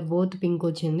అండ్ ఇక్కడ బోత్ పింక్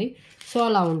వచ్చింది. సో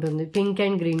అలా ఉంటుంది. Pink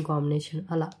and green combination.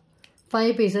 అలా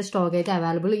 5 పీసెస్ స్టాక్ అయితే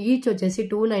అవైలబుల్. ఈచ్ వచ్చేసి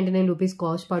 299 రూపీస్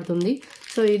కాస్ట్ పడుతుంది.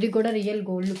 సో ఇది కూడా రియల్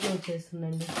గోల్డ్ లుక్లో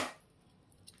వచ్చేస్తుందండి.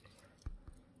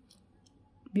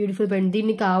 Beautiful pendant.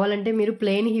 దీన్ని కావాలంటే మీరు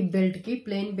plain hip బెల్ట్కి,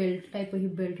 plain belt type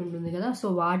hip belt ఉంటుంది కదా, సో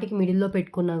వాటికి మిడిల్లో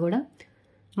పెట్టుకున్నా కూడా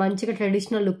మంచిగా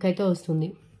ట్రెడిషనల్ లుక్ అయితే వస్తుంది.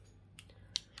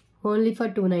 Only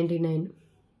for 299.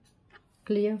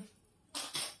 Clear.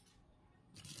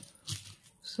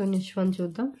 So next one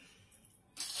చూద్దాం.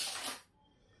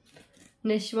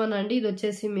 నెక్స్ట్ వన్ అండి, ఇది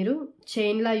వచ్చేసి మీరు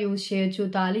చైన్లా యూజ్ చేయొచ్చు,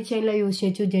 తాళీ చైన్లా యూజ్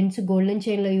చేయొచ్చు, జెంట్స్ గోల్డెన్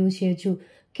చైన్లా యూజ్ చేయొచ్చు,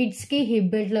 కిడ్స్కి హిప్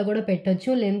బెల్ట్లో కూడా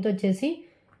పెట్టచ్చు. లెంత్ వచ్చేసి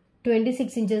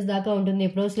 26 ఇంచెస్ దాకా ఉంటుంది.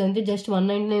 ఎప్రోస్ length. Just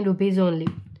 199 rupees only.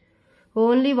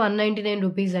 Only 199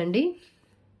 rupees అండి.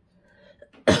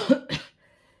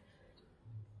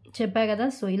 చెప్పా కదా.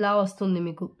 సో ఇలా వస్తుంది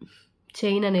మీకు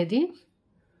చైన్ అనేది.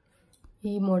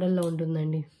 ఈ మోడల్లో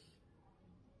ఉంటుందండి.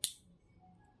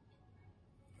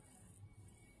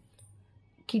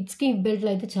 కిడ్స్కి హిప్ బెల్ట్లో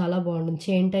అయితే చాలా బాగుంటుంది.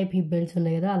 చైన్ టైప్ హిప్ బెల్ట్స్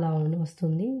ఉన్నాయి కదా, అలా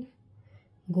వస్తుంది.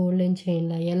 గోల్డెన్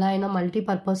చైన్లో ఎలా అయినా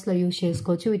మల్టీపర్పస్లో యూజ్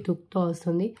చేసుకోవచ్చు. విత్ హుక్తో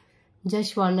వస్తుంది.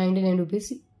 Just 199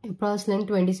 rupees. Approx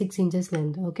length 26 inches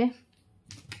length. Okay,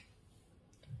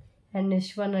 and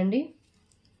next one అండి,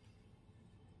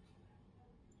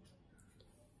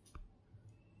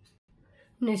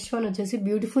 నెక్స్ట్ వన్ వచ్చేసి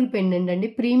బ్యూటిఫుల్ పెండెంట్ అండి.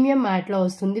 ప్రీమియం మ్యాట్లో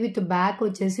వస్తుంది. విత్ బ్యాక్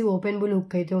వచ్చేసి ఓపెన్ బుల్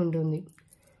హుక్ అయితే ఉంటుంది.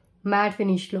 మ్యాట్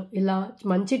ఫినిష్లో ఇలా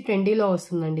మంచి ట్రెండీలో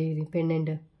వస్తుందండి ఇది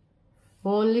pendant.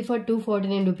 Only for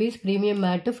 249 rupees. Premium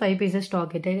matte 5 pieces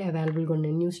stock అయితే అవైలబుల్గా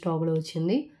ఉన్నాయి. న్యూ స్టాక్లో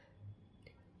వచ్చింది,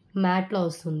 మ్యాట్లో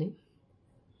వస్తుంది.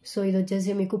 సో ఇది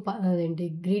వచ్చేసి మీకు అదేంటి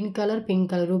green colour, pink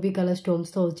colour, ruby colour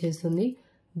స్టోన్స్తో వచ్చేస్తుంది.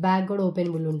 బ్యాగ్ కూడా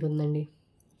ఓపెనబుల్ ఉంటుందండి.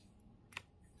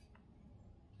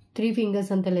 3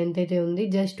 ఫింగర్స్ అంత లెంత్ అయితే ఉంది.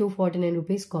 Just 249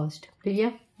 rupees cost.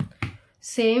 Clear.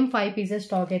 Same 5 pieces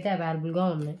stock అయితే అవైలబుల్గా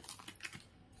ఉన్నాయి.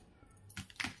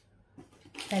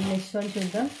 అండ్ నెక్స్ట్ వన్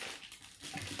చూద్దాం.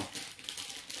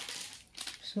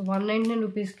 సో 199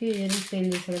 రూపీస్కి ఇయర్ రింగ్స్ సేల్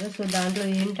చేస్తారు కదా. సో దాంట్లో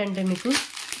ఏంటంటే మీకు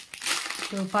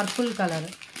purple colour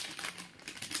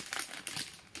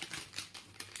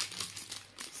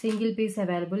single piece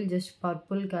available. Just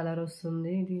purple colour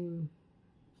వస్తుంది. ఇది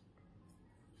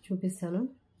చూపిస్తాను.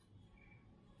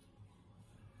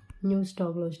 న్యూ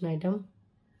స్టాక్లో వచ్చిన ఐటమ్.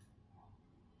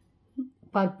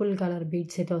 పర్పుల్ కలర్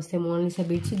బీట్స్ అయితే వస్తాయి. Mona Lisa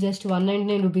beats. జస్ట్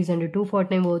 199 రూపీస్ అండి.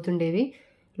 249 పోతుండేవి.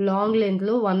 లాంగ్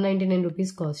లెంత్లో 199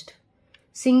 rupees cost.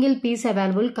 Single piece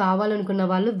available. కావాలనుకున్న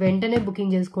వాళ్ళు వెంటనే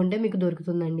బుకింగ్ చేసుకుంటే మీకు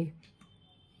దొరుకుతుందండి.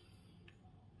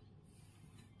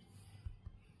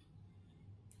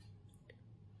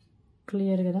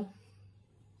 క్లియర్ కదా.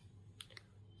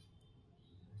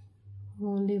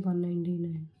 Only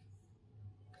 199.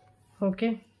 Okay.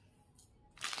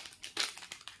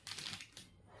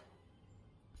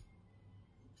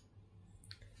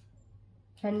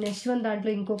 And next one దాంట్లో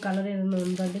ఇంకో కలర్ ఏదైనా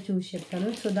ఉందంటే చూసి చెప్తాను.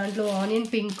 సో దాంట్లో ఆనియన్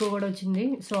పింక్ కూడా వచ్చింది.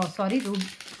 సారీ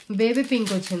బేబీ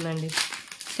పింక్ వచ్చిందండి.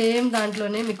 సేమ్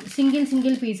దాంట్లోనే మీకు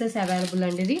సింగిల్ పీసెస్ అవైలబుల్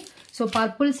అండి ఇది. సో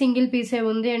పర్పుల్ సింగిల్ పీసే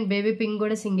ఉంది అండ్ బేబీ పింక్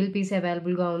కూడా సింగిల్ పీస్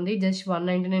అవైలబుల్గా ఉంది. Just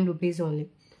 199 rupees only.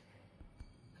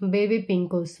 Baby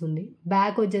pink వస్తుంది.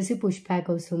 బ్యాక్ వచ్చేసి పుష్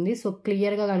బ్యాక్ వస్తుంది. సో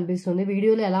క్లియర్గా కనిపిస్తుంది.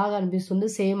 వీడియోలో ఎలా కనిపిస్తుందో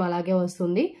సేమ్ అలాగే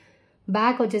వస్తుంది.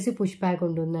 బ్యాక్ వచ్చేసి పుష్ బ్యాక్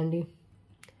ఉంటుందండి.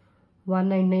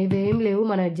 199. ఇవేం లేవు,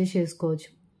 మనం అడ్జస్ట్ చేసుకోవచ్చు.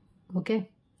 ఓకే.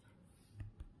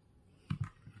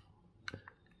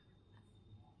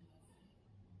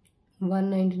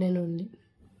 $199 ఓన్లీ.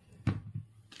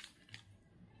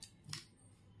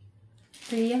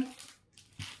 క్లియర్.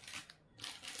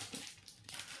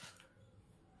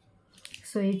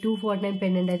 సో ఈ 249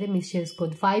 పెండెంట్ అయితే మిస్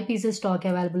చేసుకోవద్దు. 5 పీసెస్ స్టాక్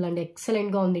అవైలబుల్ అండి.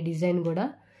 ఎక్సలెంట్గా ఉంది డిజైన్ కూడా.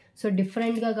 సో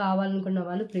డిఫరెంట్గా కావాలనుకున్న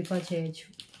వాళ్ళు ప్రిఫర్ చేయొచ్చు.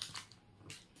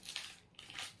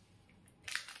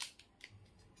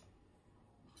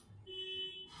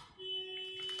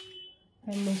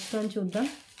 అండ్ నెక్స్ట్ వన్ చూద్దాం.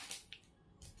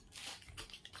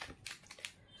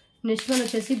 నెక్స్ట్ వన్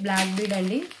వచ్చేసి బ్లాక్ బీడ్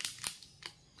అండి.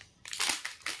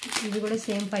 ఇది కూడా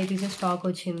సేమ్ 5 పీసెస్ స్టాక్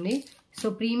వచ్చింది. So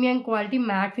premium quality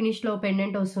matte ఫినిష్లో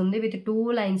pendant వస్తుంది with 2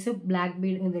 lines black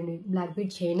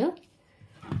bead chain.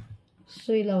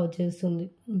 So ఇలా వచ్చేస్తుంది.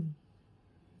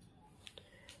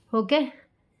 ఓకే.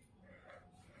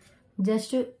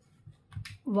 జస్ట్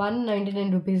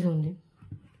 199 రూపీస్ ఉంది.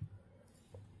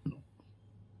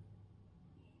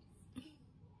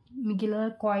 మీకు ఇలా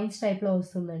కాయిన్స్ టైప్లో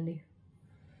వస్తుందండి.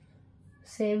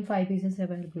 సేమ్ 5 పీసెస్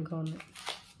అవైలబుల్గా ఉన్నాయి.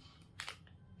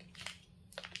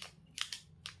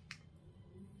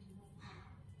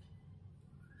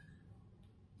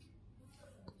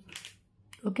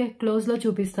 ఓకే. క్లోజ్లో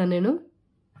చూపిస్తాను నేను.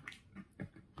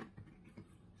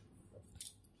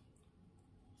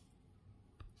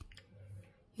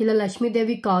 ఇలా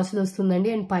లక్ష్మీదేవి కాసులు వస్తుందండి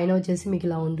అండ్ పైన వచ్చేసి మీకు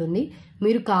ఇలా ఉంటుంది.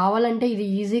 మీరు కావాలంటే ఇది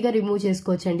ఈజీగా రిమూవ్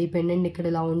చేసుకోవచ్చు అండి. ఈ పెండెంట్ ఇక్కడ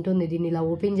ఇలా ఉంటుంది. దీన్ని ఇలా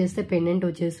ఓపెన్ చేస్తే పెండెంట్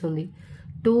వచ్చేస్తుంది.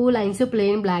 2 లైన్స్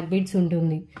ప్లెయిన్ బ్లాక్ బీడ్స్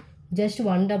ఉంటుంది. Just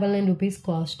 199 rupees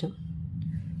cost.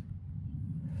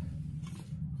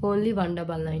 Only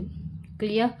 199.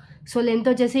 Clear. So length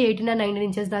వచ్చేసి 18 or 19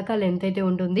 ఇంచెస్ దాకా లెంత్ అయితే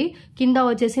ఉంటుంది. కింద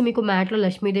వచ్చేసి మీకు మ్యాట్లో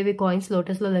లక్ష్మీదేవి కాయిన్స్,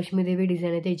 లోటస్లో లక్ష్మీదేవి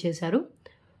డిజైన్ అయితే ఇచ్చేసారు.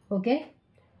 ఓకే.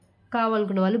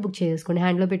 కావాలనుకున్న వాళ్ళు బుక్ చేసుకోండి.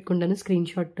 హ్యాండ్లో పెట్టుకుంటాను, స్క్రీన్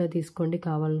షాట్ తీసుకోండి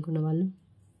కావాలనుకున్న వాళ్ళు.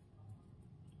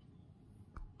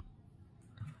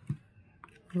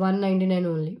 199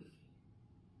 ఓన్లీ.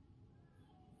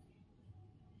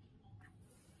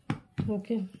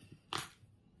 ఓకే.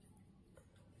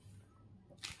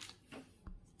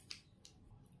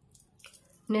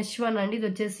 నెక్స్ట్ వన్ అండి. ఇది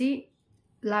వచ్చేసి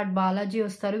లార్డ్ బాలాజీ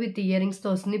వస్తారు విత్ ఇయర్ రింగ్స్తో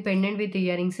వస్తుంది. Pendant with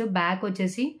ear rings. Back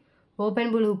వచ్చేసి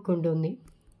ఓపెనబుల్ హుక్ ఉంటుంది.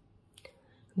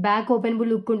 బ్యాక్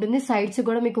ఓపెనబుల్ హుక్ ఉంటుంది. సైడ్స్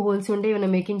కూడా మీకు హోల్స్ ఉంటే ఏమైనా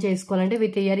మేకింగ్ చేసుకోవాలంటే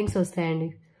విత్ ఇయర్ రింగ్స్ వస్తాయండి.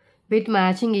 With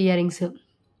matching ear rings.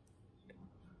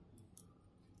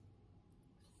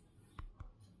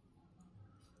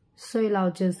 So ఇలా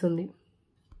వచ్చేస్తుంది.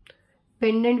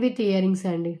 పెండెంట్ విత్ ఇయర్ రింగ్స్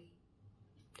అండి.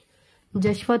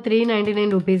 Just for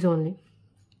 399 rupees only.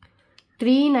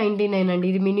 399 అండి.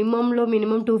 ఇది మినిమం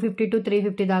 250 to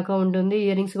 350 దాకా ఉంటుంది.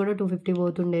 ఇయర్ రింగ్స్ కూడా 250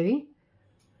 పోతుండేవి.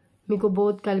 మీకు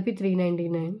బోత్ కలిపి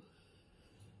 399.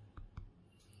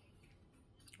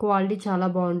 క్వాలిటీ చాలా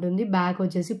బాగుంటుంది. బ్యాక్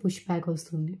వచ్చేసి పుష్ బ్యాక్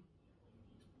వస్తుంది.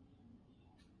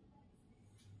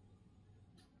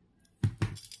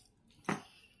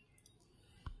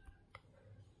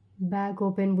 Back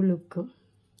openable look.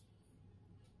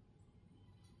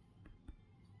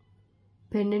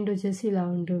 పెండెంట్ వచ్చేసి ఇలా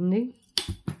ఉంటుంది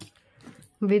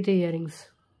with ear rings.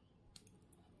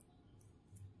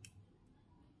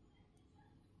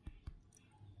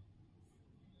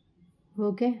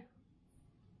 Okay,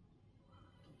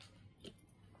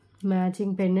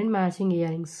 matching pendant, matching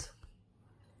ear rings.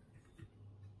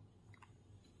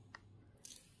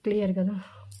 Clear కదా?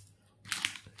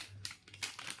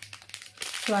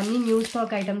 సో అన్ని న్యూ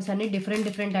స్టాక్ ఐటమ్స్, అన్ని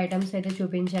డిఫరెంట్ ఐటమ్స్ అయితే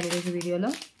చూపించాను ఈరోజు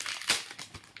వీడియోలో.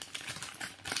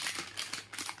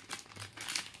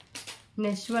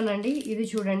 నెక్స్ట్ వన్ అండి, ఇది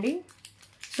చూడండి.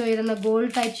 సో ఏదైనా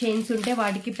గోల్డ్ టైప్ చైన్స్ ఉంటే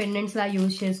వాటికి పెండెంట్స్ లా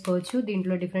యూజ్ చేసుకోవచ్చు.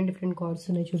 దీంట్లో డిఫరెంట్ కార్డ్స్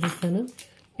ఉన్నాయి, చూపిస్తాను.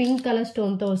 పింక్ కలర్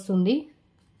స్టోన్తో వస్తుంది.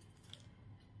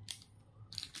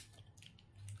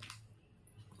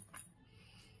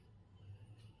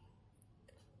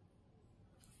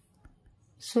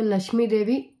 So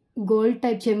Lakshmidevi gold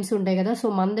type chains ఉంటాయి కదా, సో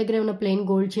మన దగ్గర ఉన్న ప్లెయిన్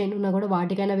గోల్డ్ చైన్ ఉన్నా కూడా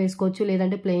వాటికైనా వేసుకోవచ్చు,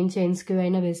 లేదంటే ప్లెయిన్ చైన్స్కి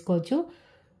అయినా వేసుకోవచ్చు.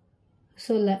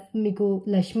 సో మీకు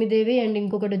లక్ష్మీదేవి అండ్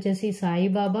ఇంకొకటి వచ్చేసి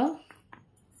Saibaba,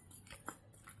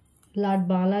 lord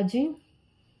Balaji,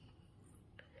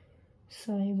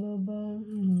 Saibaba,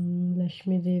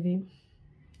 Lakshmidevi,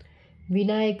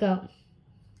 Vinayaka.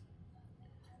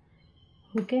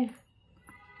 Okay,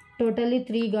 totally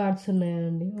 3 God's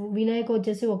ఉన్నాయండి. వినాయక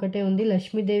వచ్చేసి ఒకటే ఉంది,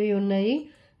 లక్ష్మీదేవి ఉన్నాయి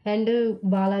అండ్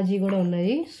బాలాజీ కూడా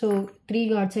ఉన్నాయి. సో 3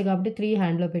 గాడ్సే కాబట్టి 3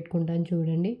 హ్యాండ్లో పెట్టుకుంటాను.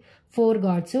 చూడండి 4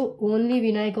 గాడ్స్. ఓన్లీ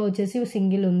వినాయక వచ్చేసి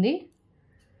సింగిల్ ఉంది.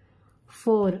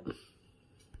 4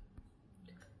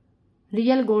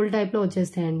 రియల్ గోల్డ్ టైప్లో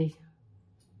వచ్చేస్తాయండి.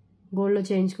 గోల్డ్లో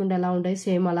చేయించుకుంటే ఎలా ఉంటాయి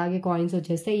సేమ్ అలాగే కాయిన్స్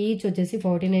వచ్చేస్తాయి. ఈచ్ వచ్చేసి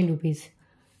 49 రూపీస్,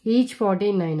 ఈచ్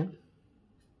 49.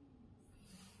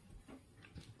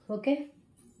 ఓకే,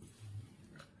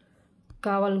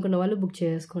 కావాలనుకున్న వాళ్ళు బుక్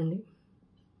చేసుకోండి.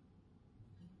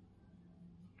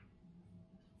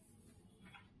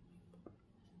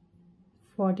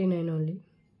 $49 ఓన్లీ,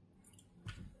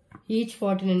 ఈచ్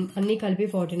 49, అన్నీ కలిపి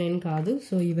 49 కాదు.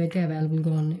 సో ఇవైతే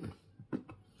అవైలబుల్గా ఉన్నాయి.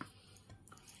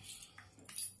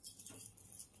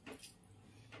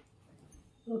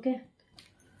 ఓకే,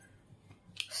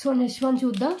 సో నెక్స్ట్ వన్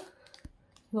చూద్దాం.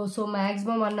 సో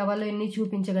మ్యాక్సిమం 1 అవర్లో ఎన్ని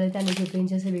చూపించగలిగితే అన్ని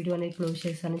చూపించేసి వీడియో అనేది క్లోజ్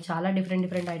చేస్తాను. చాలా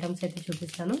డిఫరెంట్ ఐటమ్స్ అయితే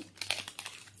చూపిస్తాను.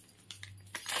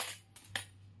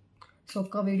 సో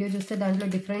ఒక్క వీడియో చూస్తే దాంట్లో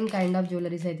డిఫరెంట్ కైండ్ ఆఫ్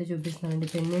జ్యువెలరీస్ అయితే చూపిస్తానండి.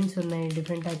 పెండెంట్స్ ఉన్నాయి,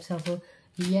 different types of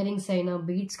ear rings అయినా,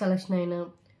 బీడ్స్ కలెక్షన్ అయినా.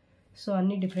 సో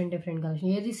అన్ని డిఫరెంట్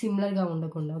కలెక్షన్, ఏది సిమిలర్గా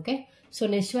ఉండకుండా. ఓకే, సో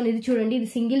నెక్స్ట్ వన్ ఇది చూడండి. ఇది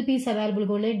సింగిల్ పీస్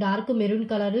అవైలబుల్గా ఉన్నాయి. డార్క్ మెరూన్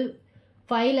కలర్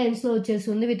 5 లైన్స్లో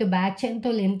వచ్చేస్తుంది. విత్ బ్యాక్ చైన్తో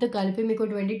లెంత్ కలిపి మీకు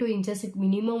 22 ఇంచెస్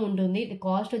మినిమం ఉంటుంది. ఇది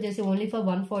కాస్ట్ వచ్చేసి ఓన్లీ ఫర్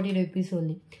 140 రూపీస్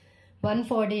ఓన్లీ.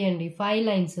 140 అండి. 5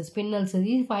 లైన్స్ స్పిన్నల్స్.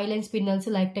 ఈ 5 lines spinels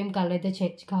life time colour అయితే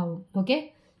చేంజ్ కావు. ఓకే,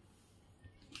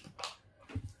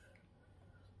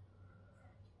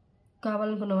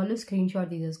 కావాలనుకున్న వాళ్ళు స్క్రీన్ షాట్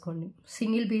తీసేసుకోండి.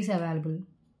 Single piece available.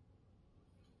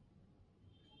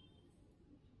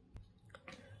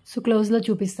 సో క్లోజ్లో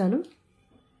చూపిస్తాను.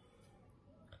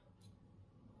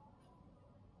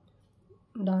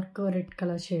 Dark red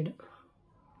colour shade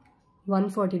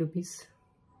 140 rupees.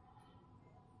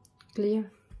 Clear.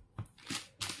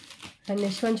 And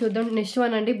next one చూద్దాం. నెక్స్ట్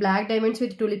వన్ అండి, బ్లాక్ డైమండ్స్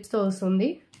విత్ టులిప్స్తో వస్తుంది.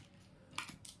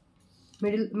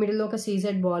 మిడిల్లో ఒక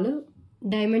సీజెడ్ బాల్.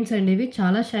 డైమండ్స్ అండి ఇవి,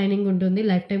 చాలా షైనింగ్ ఉంటుంది.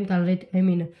 లైఫ్ టైం కలర్ అయితే,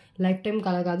 లైఫ్ టైం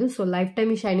కలర్ కాదు, సో లైఫ్ టైం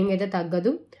ఈ షైనింగ్ అయితే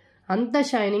తగ్గదు, అంత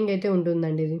షైనింగ్ అయితే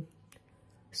ఉంటుందండి ఇది.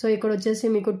 సో ఇక్కడ వచ్చేసి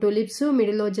మీకు టులిప్స్,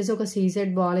 మిడిల్లో వచ్చేసి ఒక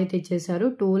సీజెడ్ బాల్ అయితే ఇచ్చేసారు.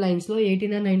 2 లైన్స్లో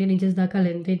 18 or 19 ఇంచెస్ దాకా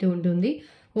లెంత్ అయితే ఉంటుంది.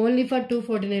 Only for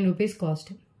 249 rupees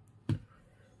cost.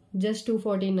 Just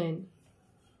 249.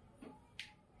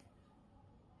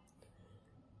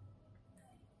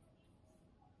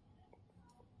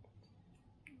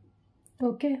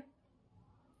 Okay,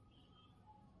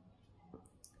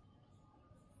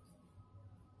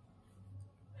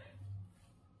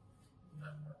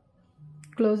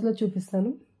 క్లోజ్లో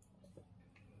చూపిస్తాను.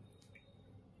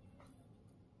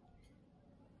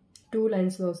 2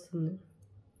 లైన్స్లో వస్తుంది.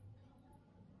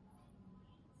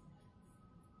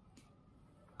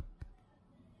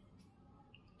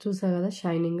 చూసారు కదా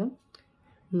షైనింగ్.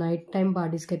 నైట్ టైం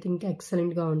పార్టీస్కి అయితే ఇంకా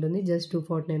ఎక్సలెంట్గా ఉంటుంది. Just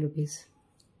 249 rupees.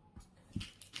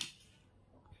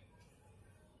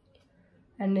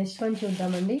 And next one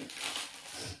చూద్దామండి.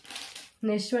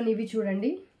 నెక్స్ట్ వన్ ఇవి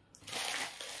చూడండి.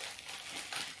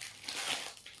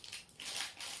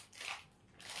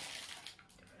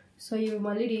 సో ఇవి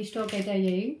మళ్ళీ రీస్టాక్ అయితే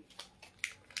అయ్యాయి.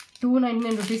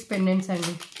 299 రూపీస్ పెండెంట్స్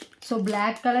అండి. So so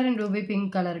black colour and ruby pink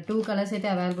colour 2 colours అయితే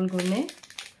అవైలబుల్గా ఉన్నాయి.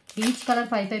 ఈచ్ కలర్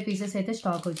 5 పీసెస్ అయితే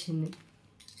స్టాక్ వచ్చింది.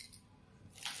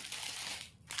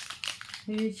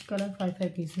 Each colour 5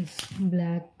 pieces.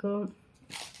 బ్లాక్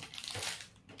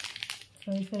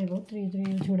 5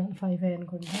 3 చూడండి 5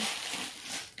 అనుకుంటా.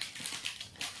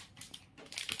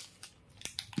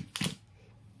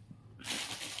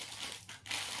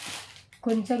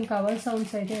 కొంచెం కవర్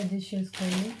సౌండ్స్ అయితే అడ్జస్ట్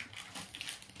చేసుకోండి.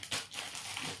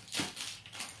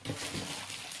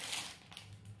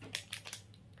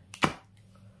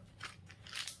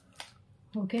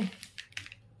 Okay,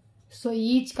 so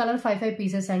each colour 5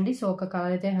 pieces అండి. సో ఒక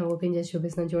కలర్ అయితే ఓపెన్ చేసి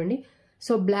చూపిస్తున్నాను చూడండి.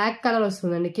 సో బ్లాక్ కలర్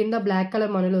వస్తుందండి, కింద బ్లాక్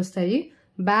కలర్ మనలు వస్తాయి.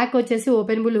 బ్యాక్ వచ్చేసి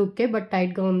ఓపెనబుల్ హుక్కే, బట్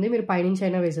టైట్గా ఉంది, మీరు పైనుంచి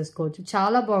అయినా వేసేసుకోవచ్చు.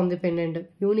 చాలా బాగుంది పెండెంట్,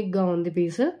 యూనిక్గా ఉంది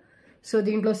పీస్. సో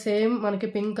దీంట్లో సేమ్ మనకి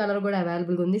పింక్ కలర్ కూడా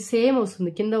అవైలబుల్గా ఉంది, సేమ్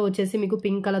వస్తుంది. కింద వచ్చేసి మీకు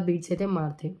పింక్ కలర్ బీడ్స్ అయితే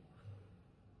మారుతాయి,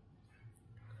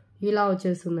 ఇలా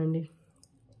వచ్చేస్తుందండి.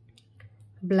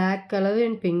 Black colour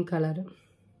and pink colour.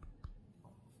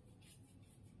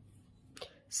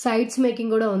 Sides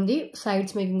making కూడా ఉంది,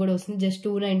 సైడ్స్ మేకింగ్ కూడా వస్తుంది. Just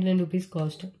 299 rupees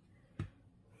cost.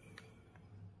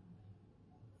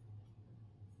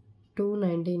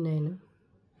 299.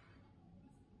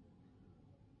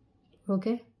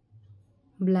 Okay,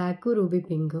 black ruby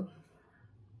pink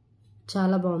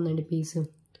చాలా బాగుందండి పీస్.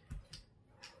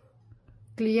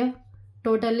 క్లియర్.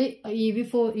 టోటల్లీ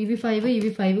ఇవి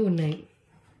 5 ఉన్నాయి.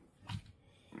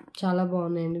 చాలా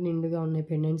బాగున్నాయండి, నిండుగా ఉన్నాయి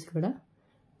పెండెంట్స్ కూడా.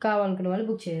 కావాలనుకున్న వాళ్ళు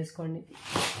బుక్ చేసుకోండి.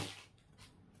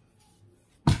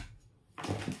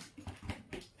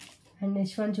 అండ్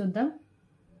నెక్స్ట్ వన్ చూద్దాం.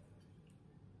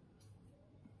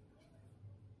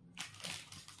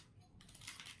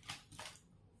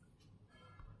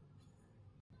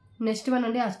 నెక్స్ట్ వన్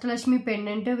అండి అష్టలక్ష్మి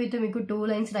పెండెంట్ విత్ మీకు 2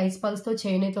 లైన్స్ రైస్ పల్స్ తో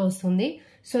చైన్ అయితే వస్తుంది.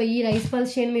 సో ఈ రైస్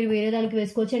పల్స్ చైన్ మీరు వేరే దానికి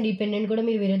వేసుకోవచ్చు, అండ్ ఈ పెండెంట్ కూడా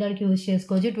మీరు వేరే దానికి యూజ్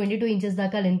చేసుకోవచ్చు. 22 ఇంచెస్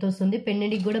దాకా లెంత్ వస్తుంది.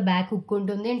 పెండెంట్ కి కూడా బ్యాక్ హుక్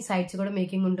ఉంటుంది అండ్ సైడ్స్ కూడా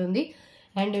మేకింగ్ ఉంటుంది.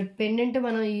 అండ్ పెండెంట్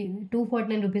మనం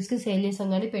 249 రూపీస్కి సేల్ చేసాం,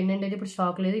 కానీ పెండెంట్ అయితే ఇప్పుడు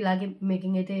స్టాక్ లేదు. ఇలాగే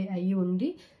మేకింగ్ అయితే అయ్యి ఉంది,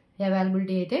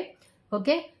 అవైలబిలిటీ అయితే.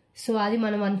 ఓకే, సో అది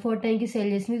మనం 149కి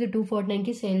సేల్ చేసింది, ఇది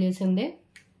 249కి సేల్ చేసిందే.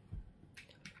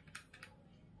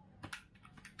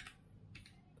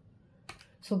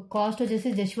 సో కాస్ట్ వచ్చేసి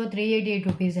జస్ట్ 388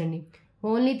 రూపీస్ అండి.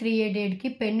 ఓన్లీ 388కి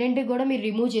పెండెంట్ కూడా మీరు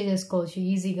రిమూవ్ చేసేసుకోవచ్చు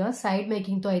ఈజీగా, సైడ్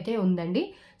మేకింగ్తో అయితే ఉందండి.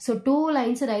 సో 2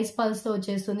 లైన్స్ రైస్ పల్స్తో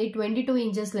వచ్చేస్తుంది. 22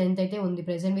 ఇంచెస్ లెంత్ అయితే ఉంది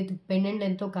ప్రెసెంట్ విత్ పెండెంట్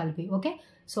లెంత్తో కలిపి. ఓకే,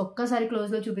 సో ఒక్కసారి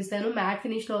క్లోజ్లో చూపిస్తాను. మ్యాట్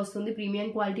ఫినిష్లో వస్తుంది, premium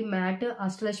quality matte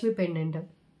Ashtalakshmi pendant.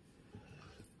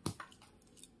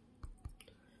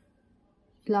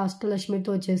 ఇలా అష్టలక్ష్మితో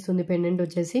వచ్చేస్తుంది పెండెంట్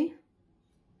వచ్చేసి.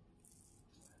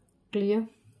 Clear.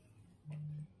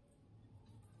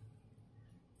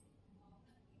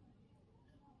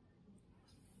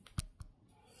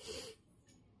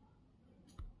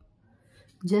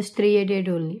 Just 388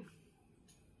 only.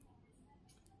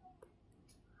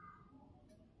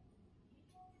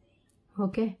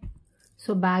 Okay,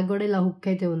 so back కూడా ఇలా హుక్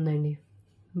అయితే ఉందండి,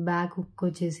 బ్యాక్ హుక్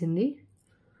వచ్చేసింది.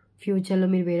 ఫ్యూచర్లో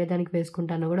మీరు వేరే దానికి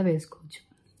వేసుకుంటానో కూడా వేసుకోవచ్చు.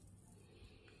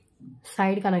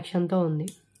 సైడ్ కనెక్షన్తో ఉంది.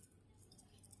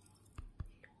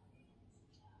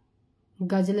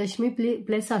 గజలక్ష్మి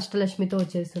ప్లస్ అష్టలక్ష్మితో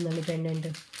వచ్చేస్తుందండి పెండెంట్.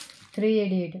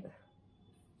 388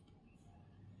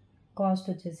 కాస్ట్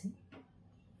వచ్చేసి.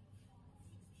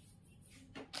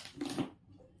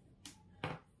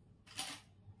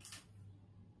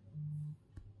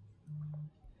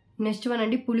 నెక్స్ట్ వన్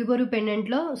అండి పులిగోరు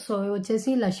పెండెంట్లో. సో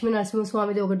వచ్చేసి లక్ష్మీ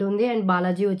నరసింహస్వామిది ఒకటి ఉంది అండ్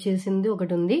బాలాజీ వచ్చేసింది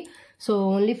ఒకటి ఉంది. సో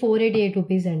ఓన్లీ 488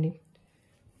 రూపీస్ అండి.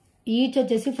 ఈచ్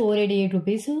వచ్చేసి 488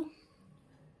 రూపీస్.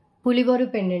 పులిగోరు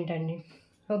పెండెంట్ అండి.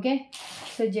 ఓకే,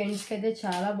 సో జెంట్స్కి అయితే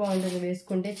చాలా బాగుంటుంది,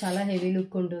 వేసుకుంటే చాలా హెవీ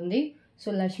లుక్ ఉంటుంది. సో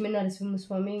లక్ష్మీ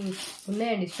నరసింహస్వామి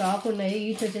ఉన్నాయండి, స్టాక్ ఉన్నాయి.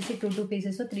 ఈచ్ వచ్చేసి 2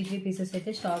 పీసెస్ 3 పీసెస్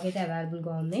అయితే స్టాక్ అయితే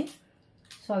అవైలబుల్గా ఉంది.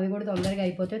 సో అవి కూడా తొందరగా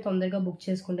అయిపోతాయి, తొందరగా బుక్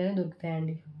చేసుకుంటేనే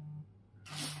దొరుకుతాయండి.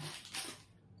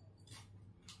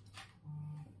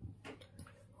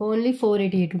 Only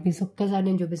 488 rupees. ఒక్కసారి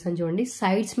నేను చూపిస్తాను చూడండి.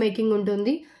 సైడ్స్ మేకింగ్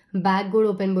ఉంటుంది, బ్యాక్ కూడా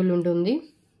ఓపెనబుల్ ఉంటుంది.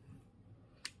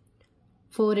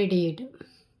 488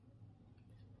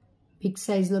 బిగ్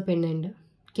సైజ్లో పెండెంట్.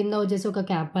 కింద వచ్చేసి ఒక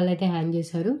క్యాప్ వాళ్ళు అయితే హ్యాంగ్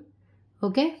చేశారు.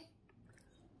 ఓకే,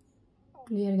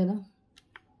 క్లియర్ కదా.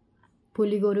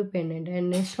 పులిగోరు పెండెంట్. అండ్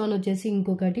నెక్స్ట్ వన్ వచ్చేసి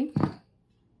ఇంకొకటి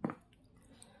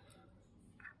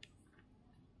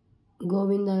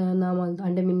గోవింద నామాలతో,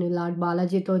 అంటే మీ లార్డ్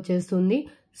బాలాజీతో వచ్చేస్తుంది.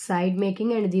 సైడ్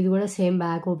మేకింగ్ అండ్ ఇది కూడా సేమ్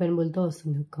బ్యాక్ ఓపెనబుల్తో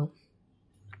వస్తుంది. ఒక్క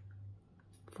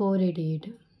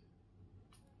 488.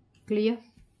 క్లియర్.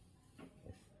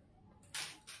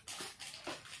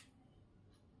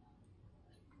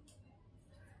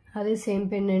 అదే సేమ్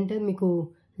పెండెంట్ మీకు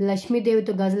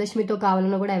లక్ష్మీదేవితో గజలక్ష్మితో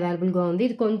కావాలన్నా కూడా అవైలబుల్గా ఉంది.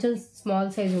 ఇది కొంచెం స్మాల్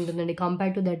సైజ్ ఉంటుందండి,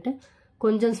 కంపేర్ టు దట్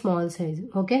కొంచెం స్మాల్ సైజ్.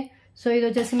 ఓకే, సో ఇది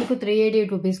వచ్చేసి మీకు 388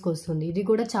 రూపీస్కి వస్తుంది. ఇది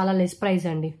కూడా చాలా లెస్ ప్రైస్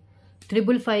అండి.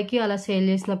 555కి అలా సేల్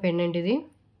చేసిన పెండెంట్ ఇది.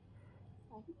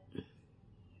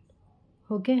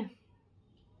 ఓకే,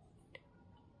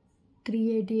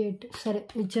 388 సరే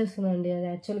ఇచ్చేస్తుందండి. అది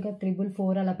యాక్చువల్గా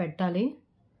 444 అలా పెట్టాలి.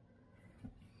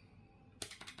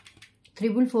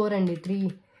 444 అండి,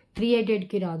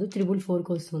 388కి రాదు,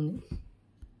 444కి వస్తుంది.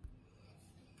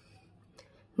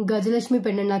 గజలక్ష్మి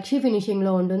పెండెంట్ లక్షి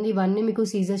ఫినిషింగ్లో ఉంటుంది. ఇవన్నీ మీకు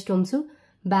సీజర్ స్టోన్స్,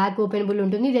 బ్యాక్ ఓపెనబుల్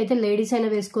ఉంటుంది. ఇదైతే లేడీస్ అయినా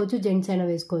వేసుకోవచ్చు, జెంట్స్ అయినా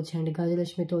వేసుకోవచ్చు అండి,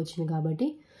 గజలక్ష్మితో వచ్చింది కాబట్టి.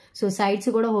 సో సైడ్స్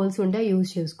కూడా హోల్స్ ఉంటాయి,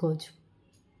 యూజ్ చేసుకోవచ్చు.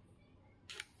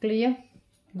 Clear,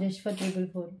 just for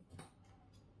 444.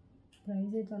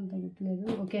 ప్రైస్ అయితే అంత గుర్తులేదు.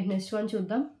 ఓకే, నెక్స్ట్ వన్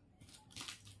చూద్దాం.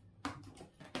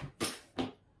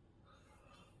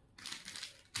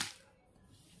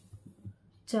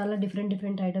 చాలా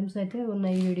డిఫరెంట్ ఐటమ్స్ అయితే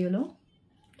ఉన్నాయి ఈ వీడియోలో.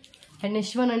 అండ్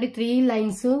నెక్స్ట్ వన్ అండి, 3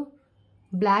 లైన్స్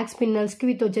బ్లాక్ స్పిన్నల్స్కి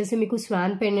విత్ వచ్చేసి మీకు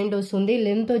స్వాన్ పెండెంట్ వస్తుంది.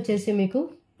 లెంత్ వచ్చేసి మీకు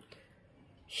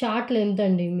షార్ట్ లెంత్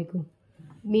అండి, మీకు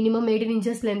మినిమం 18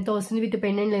 ఇంచెస్ లెంత్ వస్తుంది విత్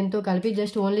పెండెంట్ లెంత్తో కలిపి.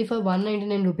 Just only for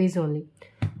 199 rupees only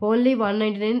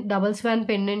 199. Double Schwann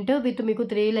pendant with మీకు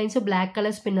 3 లైన్స్ బ్లాక్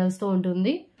కలర్ స్పిన్నల్స్తో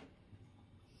ఉంటుంది.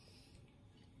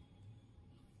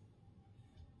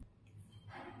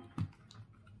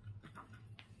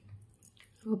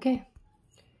 Okay,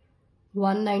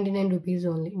 199 rupees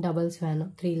only. Double Schwann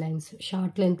 3 lines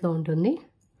short లెంత్లో ఉంటుంది,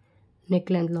 నెక్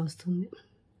లెంత్లో వస్తుంది.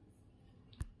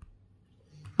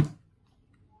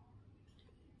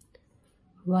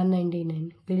 $199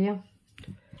 clear.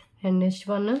 And next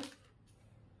one,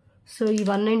 so ఈ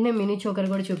 199 మినీ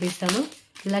చోకర్ కూడా చూపిస్తాను.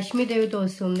 లక్ష్మీదేవితో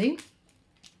వస్తుంది.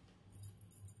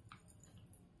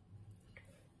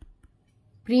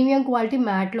 ప్రీమియం క్వాలిటీ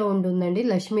మ్యాట్లో ఉంటుందండి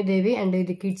లక్ష్మీదేవి. అండ్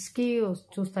ఇది కిడ్స్కి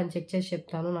చూస్తాను, చెక్ చేసి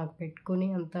చెప్తాను, నాకు పెట్టుకుని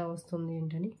అంతా వస్తుంది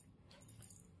ఏంటని.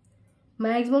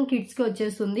 మ్యాక్సిమం కిడ్స్కి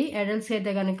వచ్చేస్తుంది. అడల్ట్స్కి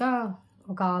అయితే కనుక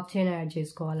ఒక హాఫ్ చైన్ యాడ్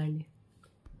చేసుకోవాలండి.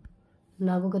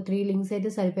 నాకు ఒక 3 లింక్స్ అయితే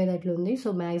సరిపోయేటట్లుంది.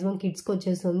 సో మ్యాక్సిమం కిడ్స్కి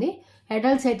వచ్చేస్తుంది.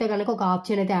 అడల్ట్స్ అయితే కనుక ఒక హాఫ్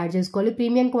చైన్ అయితే యాడ్ చేసుకోవాలి.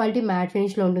 ప్రీమియం క్వాలిటీ మ్యాట్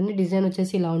ఫినిష్లో ఉంటుంది. డిజైన్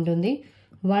వచ్చేసి ఇలా ఉంటుంది.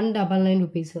 199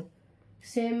 రూపీస్.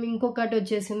 సేమ్ ఇంకొకటి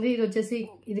వచ్చేసింది, ఇది వచ్చేసి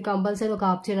ఇది కంపల్సరీ ఒక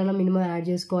హాఫ్ చైన్ అన్న మినిమం యాడ్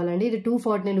చేసుకోవాలండి. ఇది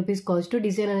 249 రూపీస్ కాస్ట్.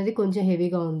 డిజైన్ అనేది కొంచెం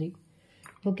హెవీగా ఉంది.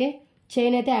 ఓకే,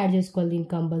 చైన్ అయితే యాడ్ చేసుకోవాలి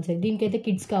దీనికి కంపల్సరీ. దీనికైతే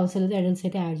కిడ్స్కి అవసరం లేదు, అడల్ట్స్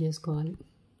అయితే యాడ్ చేసుకోవాలి.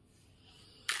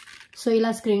 సో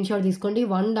ఇలా స్క్రీన్ షాట్ తీసుకోండి.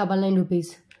 199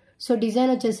 రూపీస్. సో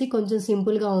డిజైన్ వచ్చేసి కొంచెం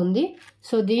సింపుల్గా ఉంది.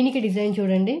 సో దీనికి డిజైన్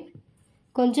చూడండి,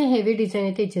 కొంచెం హెవీ డిజైన్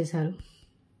అయితే ఇచ్చేసారు.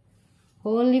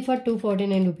 Only for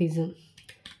 249 rupees.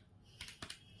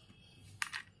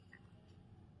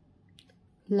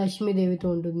 లక్ష్మీదేవితో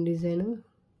ఉంటుంది design.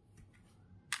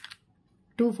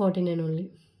 249 only.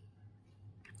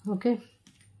 Okay,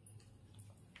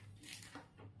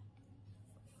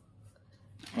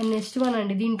 and next one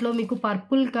అండి, దీంట్లో మీకు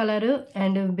purple colour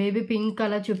and baby pink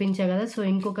colour చూపించా కదా. సో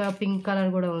ఇంకొక పింక్ కలర్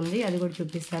కూడా ఉంది, అది కూడా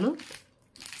చూపిస్తాను.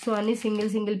 సో అన్ని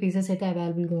సింగిల్ పీసెస్ అయితే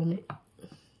అవైలబుల్గా ఉన్నాయి.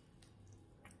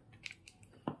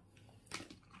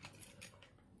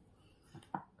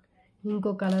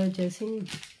 ఇంకో కలర్ వచ్చేసి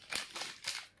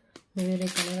వేరే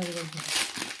కలర్, అది కూడా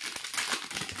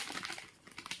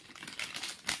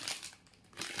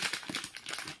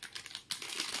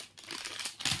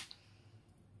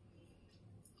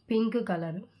pink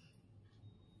colour,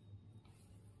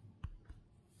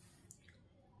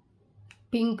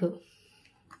 pink,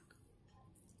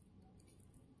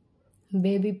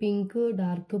 baby pink,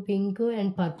 dark pink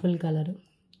and purple colour.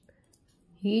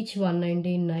 Each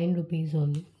 199 rupees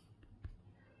only.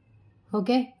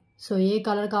 Okay, so A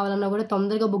colour కావాలన్నా కూడా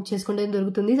తొందరగా బుక్ చేసుకుంటే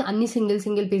దొరుకుతుంది. అన్ని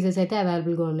సింగిల్ పీసెస్ అయితే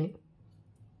అవైలబుల్గా ఉన్నాయి.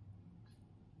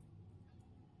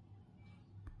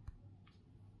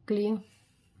 Clear.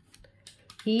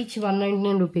 Each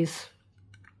 199 rupees.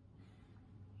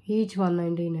 Each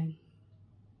 199.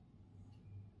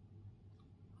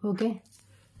 Okay,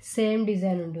 same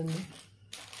design ఉంటుంది.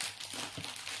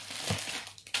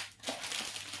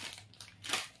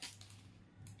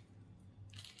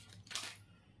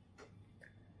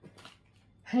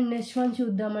 అండ్ నెక్స్ట్ వన్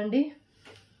చూద్దామండి.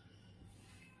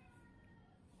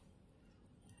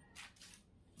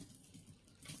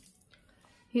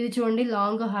 ఇది చూడండి,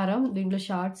 లాంగ్ హారం. దీంట్లో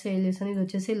షార్ట్ సేల్ చేస్తాను. ఇది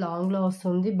వచ్చేసి లాంగ్లో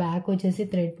వస్తుంది. బ్యాక్ వచ్చేసి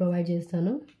థ్రెడ్ ప్రొవైడ్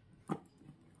చేస్తాను.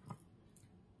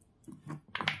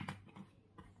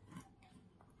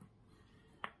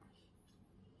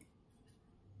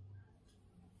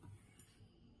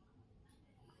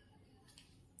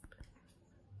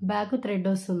 బ్యాక్ థ్రెడ్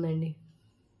వస్తుందండి.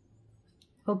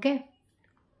 ఓకే,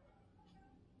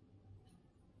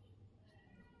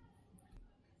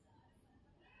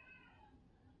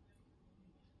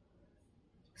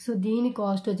 సో దీని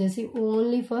కాస్ట్ వచ్చేసి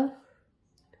ఓన్లీ ఫర్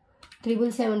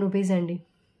 777 రూపీస్ అండి.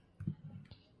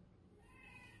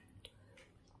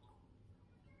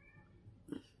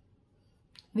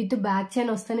 విత్ బ్యాక్ చైన్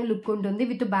వస్తేనే లుక్ ఉంటుంది.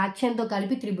 విత్ బ్యాక్ చైన్తో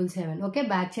కలిపి 777. ఓకే,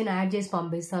 బ్యాక్ చైన్ యాడ్ చేసి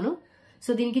పంపిస్తాను.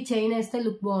 సో దీనికి చైన్ వేస్తే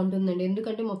లుక్ బాగుంటుందండి,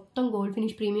 ఎందుకంటే మొత్తం gold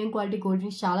finish, premium quality gold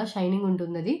finish, చాలా షైనింగ్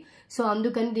ఉంటుంది అది. సో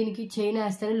అందుకని దీనికి చైన్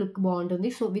వేస్తేనే లుక్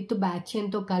బాగుంటుంది. సో విత్ బ్యాక్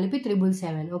చైన్తో కలిపి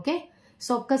 777. ఓకే,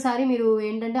 సో ఒక్కసారి మీరు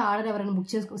ఏంటంటే ఆర్డర్ ఎవరైనా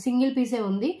బుక్ చేసుకో, సింగిల్ పీసే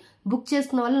ఉంది, బుక్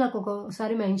చేసుకున్న వాళ్ళు నాకు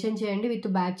ఒకసారి మెన్షన్ చేయండి విత్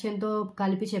బ్యాక్ చైన్తో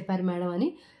కలిపి చెప్పారు మేడం అని.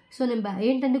 సో నేను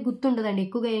ఏంటంటే గుర్తుండదండి,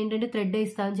 ఎక్కువగా ఏంటంటే థ్రెడ్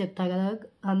ఇస్తా అని చెప్తా కదా,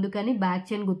 అందుకని బ్యాక్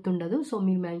చైన్ గుర్తుండదు. సో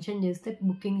మీరు మెన్షన్ చేస్తే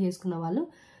బుకింగ్ చేసుకున్న వాళ్ళు,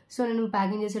 సో నేను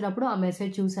ప్యాకింగ్ చేసేటప్పుడు ఆ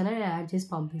మెసేజ్ చూసాను, నేను యాడ్ చేసి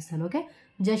పంపిస్తాను. Okay,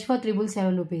 just for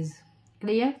 777 rupees.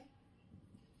 Clear?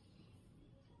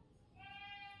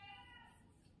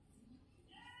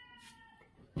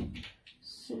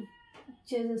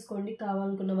 చేసేసుకోండి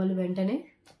కావాలనుకున్న వాళ్ళు వెంటనే.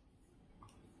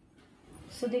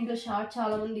 సో దీంట్లో షార్ట్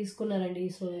చాలా మంది తీసుకున్నారండి,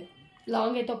 సో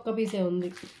లాంగ్ అయితే ఒక్క పీసే ఉంది.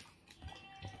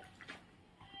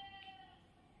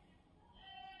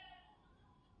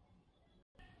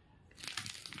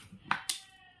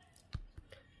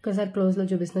 ఒకసారి క్లోజ్లో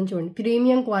చూపిస్తాను చూడండి,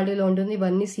 ప్రీమియం క్వాలిటీలో ఉంటుంది.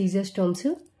 ఇవన్నీ సీజర్ స్టోన్స్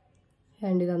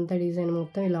అండ్ ఇదంతా డిజైన్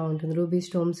మొత్తం ఇలా ఉంటుంది, రూబీ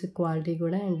స్టోన్స్ క్వాలిటీ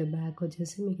కూడా. అండ్ బ్యాక్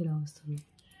వచ్చేసి మీకు ఇలా వస్తుంది.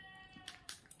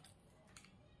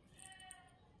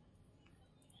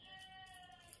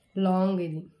 లాంగ్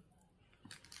ఇది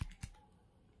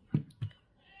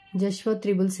జస్ట్ ఫర్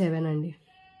 777 అండి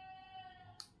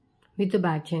with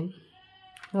back chain.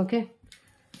 Okay,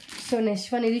 so next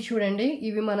one ఇది చూడండి.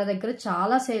 ఇవి మన దగ్గర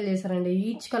చాలా సేల్ చేశారండి,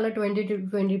 ఈచ్ కలర్ 20 to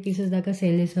 20 పీసెస్ దాకా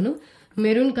సేల్ చేశాను.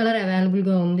 మెరూన్ కలర్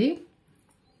అవైలబుల్గా ఉంది.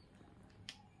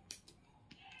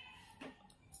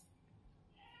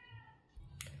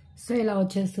 సో ఇలా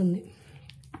వచ్చేస్తుంది.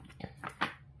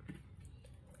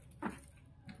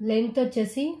 లెంత్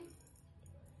వచ్చేసి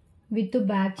విత్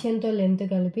బ్యాక్ చైన్తో లెంత్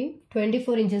కలిపి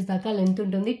 24 ఇంచెస్ దాకా లెంత్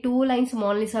ఉంటుంది. 2 lines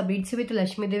మాల్నిసా beads with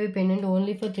Lakshmidevi pendant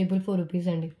only for 444 rupees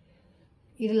అండి.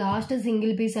 ఇది లాస్ట్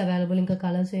సింగిల్ పీస్ అవైలబుల్, ఇంకా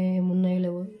కలర్స్ ఏమున్నాయో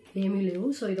లేవు, ఏమీ లేవు.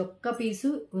 సో ఇది ఒక్క పీసు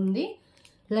ఉంది.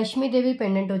 లక్ష్మీదేవి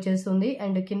పెండెంట్ వచ్చేస్తుంది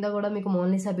అండ్ కింద కూడా మీకు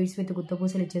మోల్నిసా బీడ్స్ విత్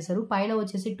గుత్తపూసలు ఇచ్చేసారు. పైన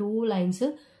వచ్చేసి 2 lines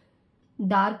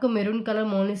dark maroon colour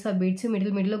మోల్నిసా beads,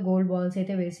 మిడిల్లో గోల్డ్ బాల్స్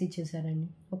అయితే వేసి ఇచ్చేసారండి.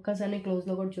 ఒక్కసారి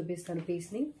క్లోజ్లో కూడా చూపిస్తాను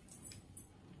పీస్ని.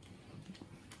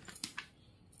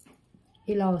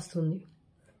 ఇలా వస్తుంది.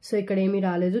 సో ఇక్కడ ఏమీ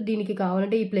రాలేదు. దీనికి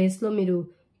కావాలంటే ఈ ప్లేస్లో మీరు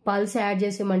పల్స్ యాడ్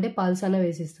చేసేయమంటే పల్స్ అన్న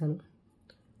వేసిస్తాను,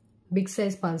 బిగ్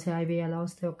సైజ్ పల్స్. అవి ఎలా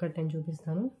వస్తాయి ఒక్కటి నేను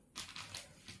చూపిస్తాను.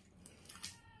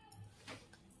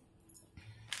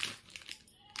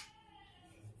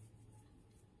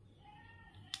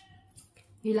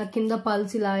 ఇలా కింద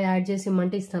పల్స్ ఇలా యాడ్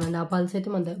చేసేయమంటే ఇస్తానండి. ఆ పల్స్ అయితే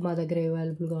మా దగ్గర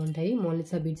అవైలబుల్గా ఉంటాయి.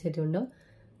 మోల్నిసా బీడ్స్ అయితే ఉండవు.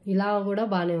 ఇలా కూడా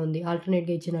బాగానే ఉంది,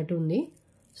 ఆల్టర్నేట్గా ఇచ్చినట్టు ఉంది.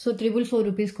 సో 444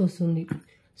 రూపీస్కి వస్తుంది.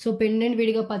 సో పెండెంట్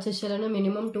విడిగా పర్చేస్ చేయాలన్నా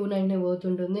మినిమం 299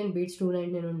 పోతుంటుంది అండ్ బీడ్స్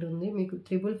 299 ఉంటుంది. మీకు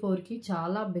 444కి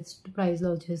చాలా బెస్ట్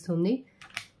ప్రైస్లో వచ్చేస్తుంది.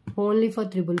 Only for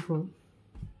 444.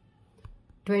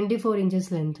 24 inches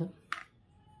length.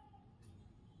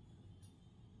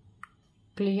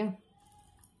 Clear?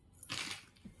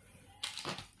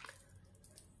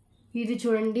 ఇది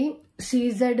చూడండి,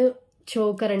 సీజర్డ్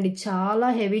చోకర్ అండి, చాలా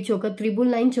హెవీ చోకర్,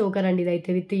 999 చోకర్ అండి. ఇది అయితే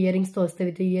విత్ ఇయర్ రింగ్స్తో వస్తాయి.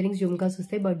 విత్ ఇయర్ రింగ్స్ జుమ్కాస్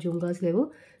వస్తాయి, బట్ జుమ్కాస్ లేవు.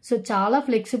 సో చాలా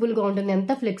ఫ్లెక్సిబుల్గా ఉంటుంది.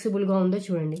 ఎంత ఫ్లెక్సిబుల్గా ఉందో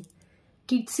చూడండి.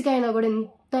 కిడ్స్కి అయినా కూడా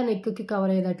ఎంత నెక్కి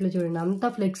కవర్ అయ్యేటట్లు చూడండి, అంత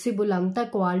ఫ్లెక్సిబుల్, అంత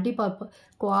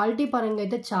క్వాలిటీ పరంగా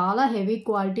అయితే చాలా హెవీ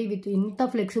క్వాలిటీ విత్ ఇంత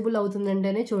ఫ్లెక్సిబుల్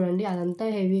అవుతుందంటేనే చూడండి, అదంతా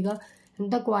హెవీగా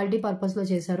ఎంత క్వాలిటీ పర్పస్లో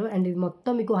చేశారు. అండ్ ఇది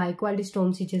మొత్తం మీకు హై క్వాలిటీ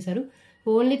స్టోన్స్ ఇచ్చేసారు.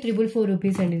 ఓన్లీ 444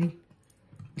 రూపీస్ అండి. ఇది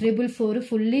 444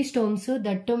 ఫుల్లీ స్టోన్స్,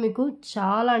 దట్టు మీకు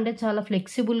చాలా అంటే చాలా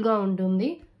ఫ్లెక్సిబుల్గా ఉంటుంది.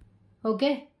 Okay,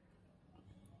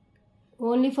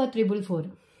 only for 444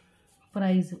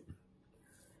 price.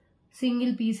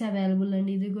 Single piece available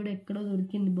అండి. ఇది కూడా ఎక్కడో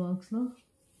దొరికింది బాక్స్లో,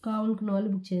 కావాలనుకున్న వాళ్ళు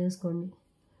బుక్ చేసుకోండి.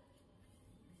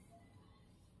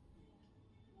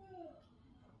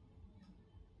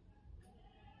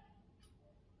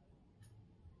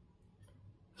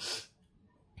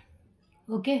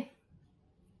 ఓకే,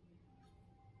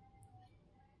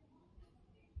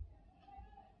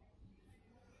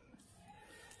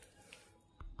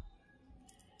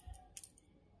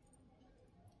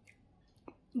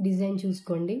 డిజైన్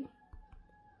చూసుకోండి,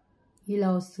 ఇలా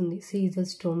వస్తుంది. సీజర్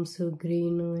స్టోన్స్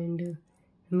గ్రీన్ అండ్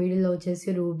మిడిల్లో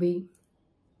వచ్చేసి ruby.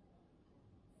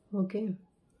 Okay,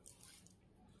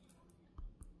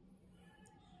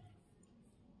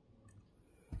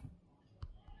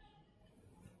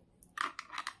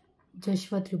 just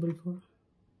for 444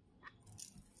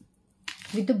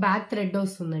 with back thread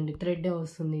వస్తుందండి. థ్రెడ్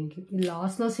వస్తుంది దీనికి. ఇది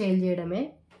లాస్ట్లో సేల్ చేయడమే.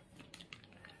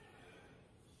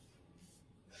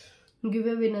 Give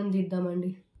away winner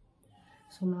తీద్దామండి.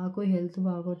 సో నాకు హెల్త్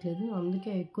బాగోట్లేదు,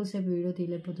 అందుకే ఎక్కువసేపు వీడియో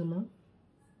తీయలేకపోతున్నా.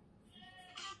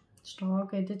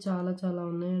 స్టాక్ అయితే చాలా చాలా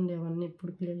ఉన్నాయండి, అవన్నీ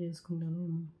ఎప్పుడు క్లియర్ చేసుకుంటాను.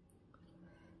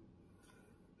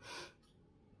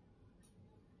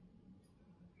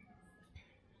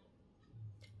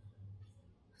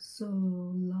 So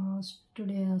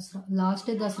last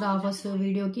day Dasara offers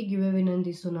వీడియోకి గివ్ అవే విన్నర్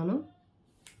తీస్తున్నాను.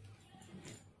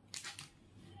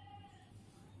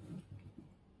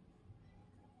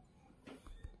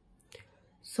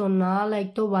 సో నా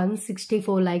లైక్తో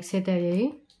 164 లైక్స్ అయితే అయ్యాయి.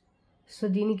 సో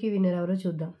దీనికి విన్నర్ ఎవరో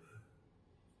చూద్దాం.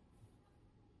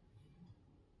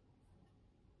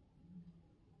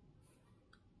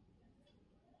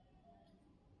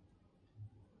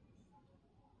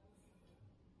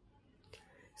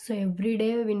 సో ఎవ్రీడే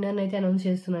విన్నర్ని అయితే అనౌన్స్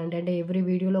చేస్తున్నాను, అంటే ఎవ్రీ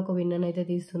వీడియోలో ఒక విన్నర్ని అయితే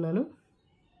తీస్తున్నాను.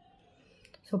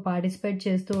 సో పార్టిసిపేట్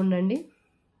చేస్తూ ఉండండి,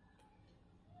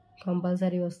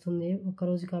 కంపల్సరీ వస్తుంది,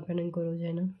 ఒక్కరోజు కాకపోయినా ఇంకో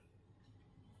రోజైనా.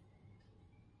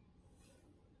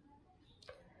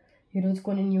 ఈరోజు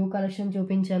కొన్ని న్యూ కలెక్షన్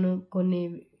చూపించాను, కొన్ని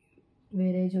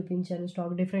వేరే చూపించాను,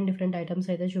 స్టాక్ డిఫరెంట్ ఐటమ్స్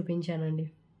అయితే చూపించానండి.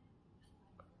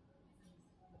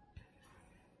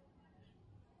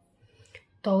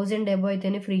 $1000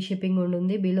 అయితేనే ఫ్రీ షిప్పింగ్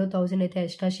ఉంటుంది, బిలో 1000 అయితే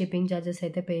ఎక్స్ట్రా షిప్పింగ్ ఛార్జెస్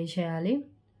అయితే పే చేయాలి.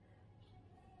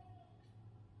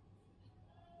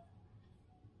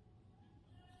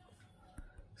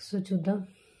 సో చూద్దాం.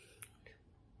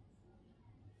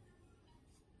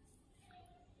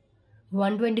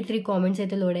 123 కామెంట్స్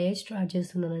అయితే లోడ్ అయ్యాయి, స్టార్ట్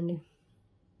చేస్తున్నానండి.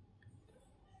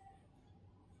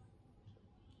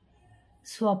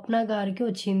 స్వప్న గారికి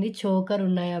వచ్చింది, చోకర్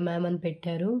ఉన్నాయా మ్యామ్ అని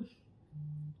పెట్టారు.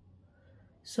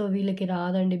 సో వీళ్ళకి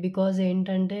రాదండి, బికాజ్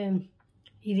ఏంటంటే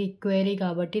ఇది క్వైరీ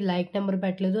కాబట్టి లైక్ నెంబర్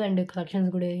పెట్టలేదు అండ్ కలెక్షన్స్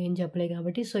కూడా ఏం చెప్పలేదు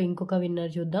కాబట్టి. సో ఇంకొక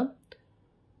విన్నర్ చూద్దాం.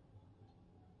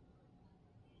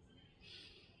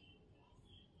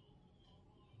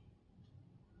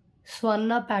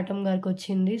 స్వర్ణ ప్యాటమ్ గారికి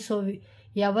వచ్చింది. సో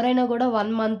ఎవరైనా కూడా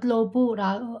 1 month లోపు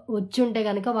వచ్చి ఉంటే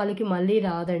కనుక వాళ్ళకి మళ్ళీ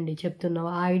రాదండి, చెప్తున్నావు,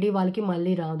 ఆ ఐడి వాళ్ళకి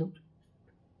మళ్ళీ రాదు.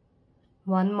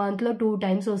 1 monthలో 2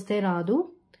 times వస్తే రాదు,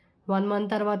 1 month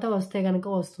తర్వాత వస్తే కనుక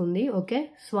వస్తుంది. ఓకే,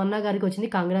 స్వర్ణ గారికి వచ్చింది,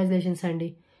 కంగ్రాచులేషన్స్ అండి.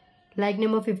 Like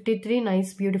number 53,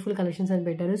 nice beautiful collections అని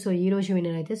పెట్టారు. సో ఈరోజు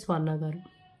విన్నర్ అయితే స్వర్ణ గారు.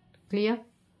 క్లియర్.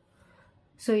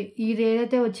 సో ఇది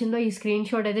ఏదైతే వచ్చిందో ఈ స్క్రీన్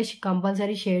షాట్ అయితే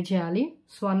కంపల్సరీ షేర్ చేయాలి.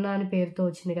 స్వర్ణ అని పేరుతో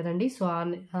వచ్చింది కదండి, సో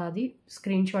అది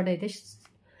స్క్రీన్ షాట్ అయితే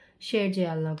షేర్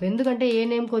చేయాలి నాకు, ఎందుకంటే ఏ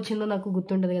నేమ్కి వచ్చిందో నాకు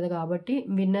గుర్తుంటుంది కదా, కాబట్టి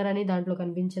విన్నర్ అని దాంట్లో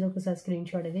కనిపించేది ఒకసారి స్క్రీన్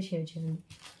షాట్ అయితే షేర్ చేయండి.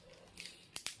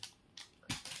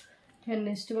 అండ్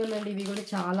నెక్స్ట్ వన్ అండి, ఇవి కూడా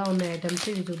చాలా ఉన్నాయి ఐటమ్స్,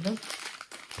 ఇవి చూద్దాం.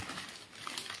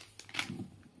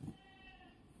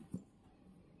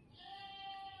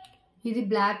 ఇది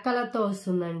బ్లాక్ కలర్తో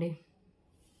వస్తుందండి,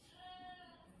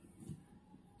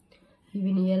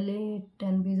 ఇవి నియర్లీ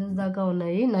 10 pieces దాకా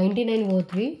ఉన్నాయి. 99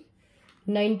 పోతుంది,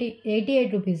 88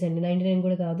 రూపీస్ అండి, 99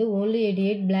 కూడా కాదు, ఓన్లీ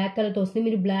 88. బ్లాక్ కలర్తో వస్తుంది.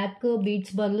 మీరు బ్లాక్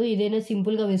బీడ్స్ బదులు ఇదైనా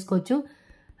సింపుల్గా వేసుకోవచ్చు,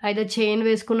 అయితే చైన్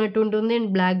వేసుకున్నట్టు ఉంటుంది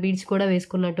అండ్ బ్లాక్ బీడ్స్ కూడా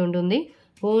వేసుకున్నట్టు ఉంటుంది.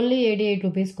 Only 88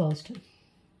 rupees cost.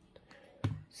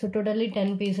 So totally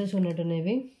 10 pieces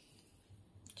ఉన్నట్టున్నాయి,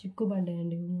 చిక్కు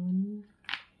పడ్డాయండి.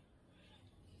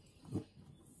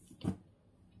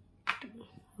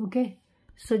 Okay,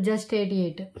 so just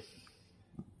 88.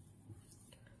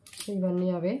 ఇవన్నీ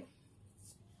అవే.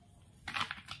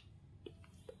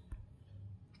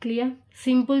 క్లియర్.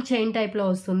 సింపుల్ చైన్ టైప్లో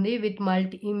వస్తుంది విత్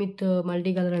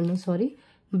మల్టీ కలర్ అండి, sorry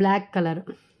black colour.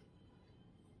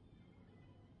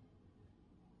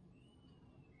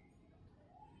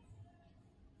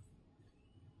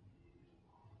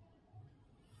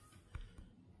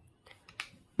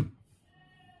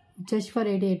 Just for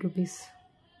 88 rupees.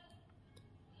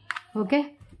 Okay,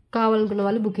 కావాలనుకున్న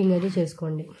వాళ్ళు బుకింగ్ అయితే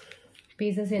చేసుకోండి.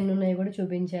 పీసెస్ ఎన్ని ఉన్నాయో కూడా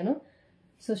చూపించాను.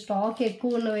 సో స్టాక్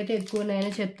ఎక్కువ ఉన్నవైతే ఎక్కువ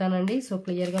ఉన్నాయని చెప్తానండి. సో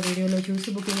క్లియర్గా వీడియోలో చూసి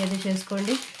బుకింగ్ అయితే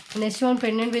చేసుకోండి. Next one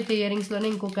pendant with ear రింగ్స్లోనే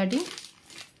ఇంకొకటి.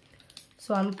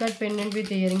 So uncut pendant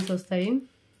with ear rings వస్తాయి.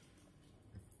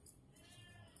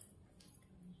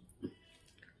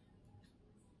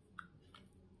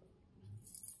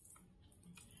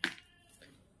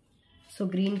 సో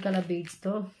గ్రీన్ కలర్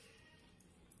బీడ్స్తో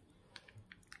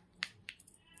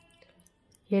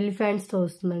ఎలిఫెంట్స్తో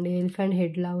వస్తుందండి, ఎలిఫెంట్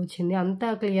హెడ్ లా వచ్చింది, అంతా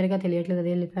క్లియర్గా తెలియట్లేదు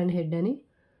అది ఎలిఫెంట్ హెడ్ అని.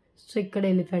 సో ఇక్కడ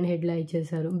ఎలిఫెంట్ హెడ్ లా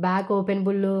ఇచ్చేసారు. బ్యాక్ ఓపెన్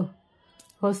బుల్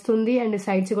వస్తుంది అండ్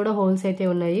సైడ్స్ కూడా హోల్స్ అయితే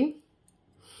ఉన్నాయి.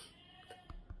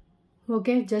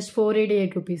 Okay, just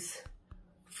 488 rupees.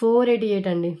 488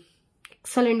 అండి,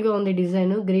 ఎక్సలెంట్గా ఉంది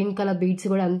డిజైన్. గ్రీన్ కలర్ బీడ్స్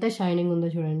కూడా అంతా షైనింగ్ ఉందో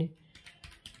చూడండి.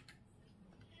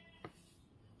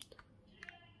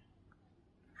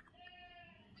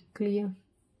 క్లియర్.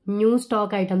 న్యూ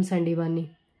స్టాక్ ఐటమ్స్ అండి ఇవన్నీ,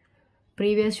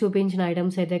 ప్రీవియస్ చూపించిన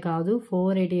ఐటమ్స్ అయితే కాదు.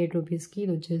 488 రూపీస్కి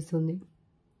ఇది వచ్చేస్తుంది.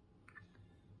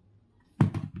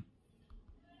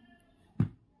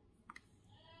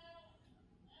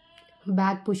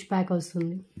 బ్యాక్ పుష్ బ్యాక్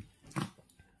వస్తుంది.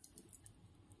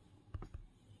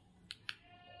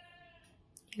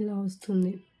 ఇలా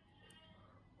వస్తుంది.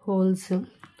 హోల్స్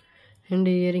అండ్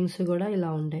ఇయర్ రింగ్స్ కూడా ఇలా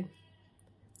ఉంటాయి.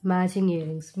 మ్యాచింగ్ ఇయర్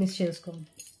రింగ్స్ మిస్ చేసుకోండి.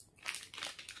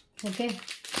 ఓకే,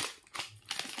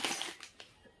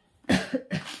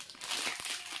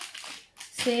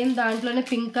 సేమ్ దాంట్లోనే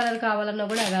పింక్ కలర్ కావాలన్నా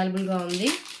కూడా అవైలబుల్గా ఉంది.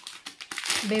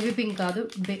 బేబీ పింక్ కాదు,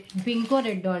 పింకో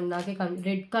రెడ్ అండి, నాకే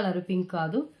రెడ్ కలర్, పింక్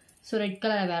కాదు. సో రెడ్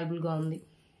కలర్ అవైలబుల్గా ఉంది.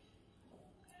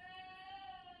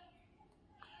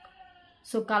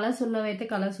 సో కలర్స్ ఉన్నవైతే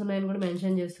కలర్స్ ఉన్నాయని కూడా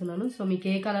మెన్షన్ చేస్తున్నాను. సో మీకు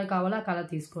ఏ కలర్ కావాలో ఆ కలర్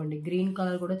తీసుకోండి. గ్రీన్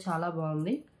కలర్ కూడా చాలా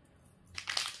బాగుంది.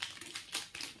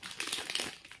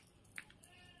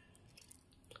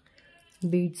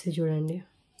 బీడ్స్ చూడండి,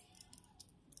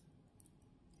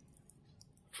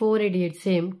 488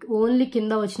 సేమ్. ఓన్లీ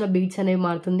కింద వచ్చిన బీడ్స్ అనేవి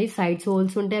మారుతుంది. సైడ్స్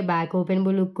హోల్స్ ఉంటే బ్యాక్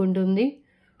ఓపెనబుల్ లుక్ ఉంటుంది.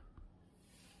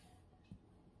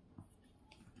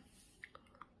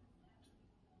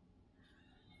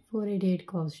 $488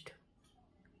 కాస్ట్.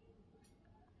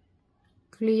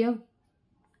 క్లియర్.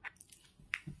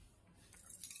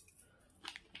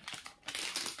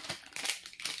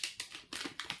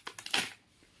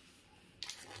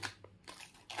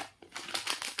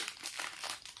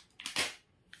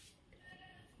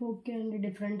 ఓకే అండి,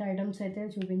 డిఫరెంట్ ఐటమ్స్ అయితే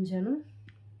చూపించాను.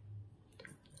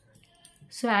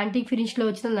 సో యాంటిక్ ఫినిష్లో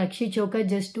వచ్చిన లక్షీ చోకర్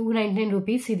జస్ట్ 299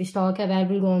 రూపీస్. ఇది స్టాక్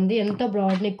అవైలబుల్గా ఉంది. ఎంత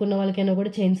బ్రాడ్ నెక్ ఉన్న వాళ్ళకైనా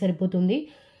కూడా చైన్ సరిపోతుంది.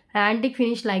 యాంటిక్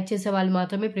ఫినిష్ లైక్ చేసే వాళ్ళు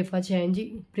మాత్రమే ప్రిఫర్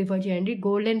చేయండి.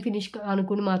 గోల్డెన్ ఫినిష్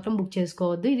అనుకుని మాత్రం బుక్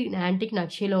చేసుకోవద్దు. ఇది యాంటిక్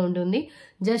నక్షీలో ఉంటుంది.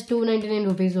 Just 299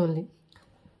 rupees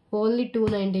only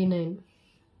 299.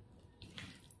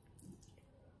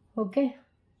 Okay,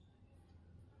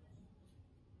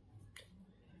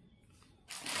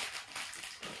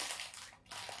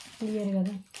 clear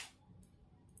కదా.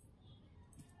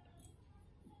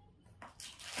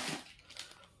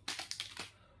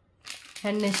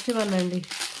 అండ్ నెక్స్ట్ వన్ అండి,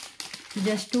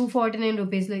 జస్ట్ 249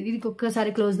 రూపీస్లో. ఇది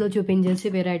ఒక్కసారి క్లోజ్లో చూపించేసి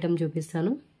వేరే ఐటమ్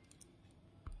చూపిస్తాను.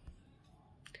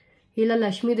 ఇలా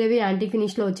లక్ష్మీదేవి యాంటిక్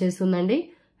ఫినిష్లో వచ్చేస్తుందండి.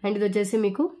 అండ్ ఇది వచ్చేసి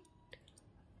మీకు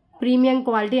ప్రీమియం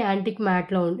క్వాలిటీ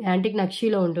యాంటిక్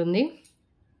నక్షీలో ఉంటుంది.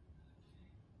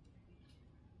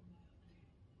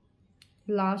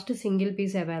 లాస్ట్ సింగిల్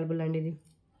పీస్ అవైలబుల్ అండి. ఇది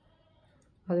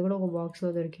అది కూడా ఒక బాక్స్లో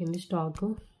దొరికింది స్టాక్.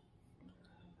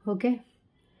 ఓకే,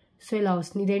 సో ఇలా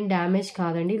వస్తుంది. ఇదేం డ్యామేజ్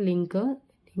కాదండి, లింకే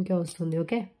వస్తుంది.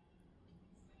 ఓకే,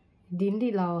 దీనిది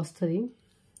ఇలా వస్తుంది.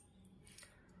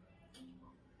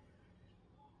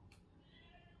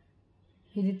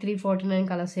 ఇది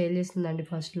 349 అలా సేల్ చేస్తుందండి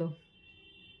ఫస్ట్లో.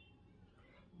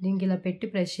 దీనికి ఇలా పెట్టి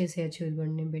ప్రెస్ చేసేయచ్చు.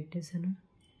 ఇదిగోండి నేను పెట్టేశాను.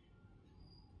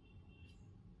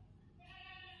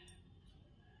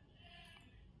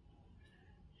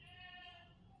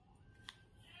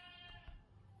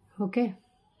 ఓకే,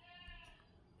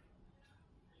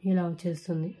 ఇలా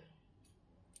వచ్చేస్తుంది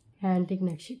యాంటిక్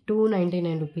నక్షి.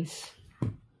 299 రూపీస్.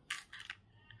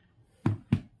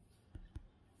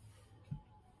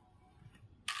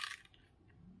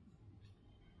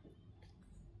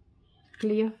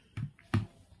 క్లియర్.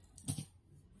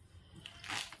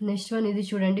 నెక్స్ట్ వన్ ఇది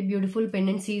చూడండి, బ్యూటిఫుల్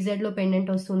పెండెంట్. సీజెడ్లో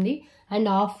పెండెంట్ వస్తుంది. అండ్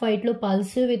ఆఫ్ వైట్లో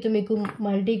పల్స్ విత్ మీకు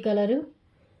multi colour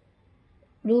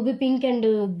ruby pink and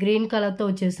green కలర్తో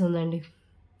వచ్చేస్తుందండి.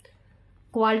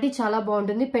 క్వాలిటీ చాలా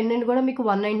బాగుంటుంది. పెండెంట్ కూడా మీకు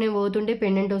 199 పోతుంటే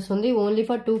పెండెంట్ వస్తుంది. Only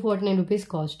for 249 rupees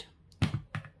cost.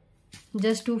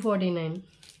 Just 249.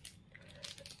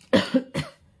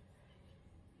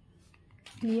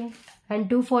 And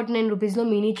 249 రూపీస్లో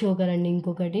మినీ చోకర్ అండి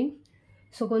ఇంకొకటి.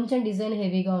 సో కొంచెం డిజైన్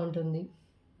హెవీగా ఉంటుంది.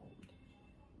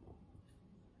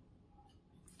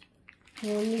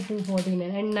 ఓన్లీ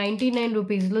 249. అండ్ 99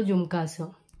 రూపీస్లో jhumkas.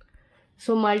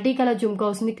 So multi colour jhumka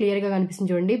వస్తుంది. క్లియర్గా కనిపిస్తుంది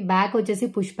చూడండి. బ్యాక్ వచ్చేసి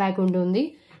పుష్ బ్యాక్ ఉంటుంది.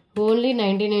 Only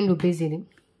 99 rupees. ఇది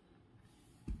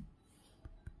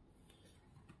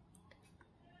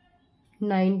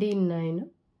 99.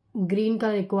 గ్రీన్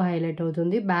కలర్ ఎక్కువ హైలైట్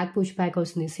అవుతుంది. బ్యాక్ పుష్ బ్యాక్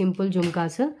వస్తుంది. Simple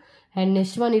jhumkas. And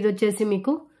next one ఇది వచ్చేసి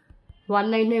మీకు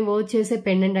 199 వర్క్ చేసే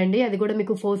పెండెంట్ అండి. అది కూడా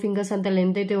మీకు 4 ఫింగర్స్ అంత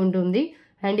లెంత్ అయితే ఉంటుంది.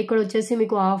 అండ్ ఇక్కడ వచ్చేసి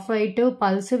మీకు off white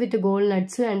pulse with gold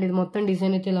nuts. And ఇది మొత్తం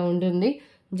డిజైన్ అయితే ఇలా ఉంటుంది.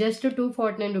 జస్ట్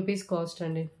 249 రూపీస్ కాస్ట్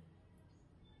అండి.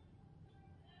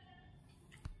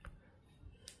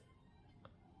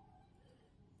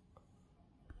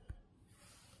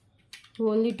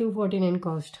 Only 249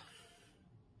 cost.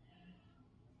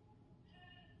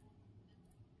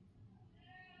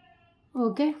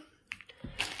 ఓకే,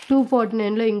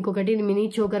 249లో ఇంకొకటి మినీ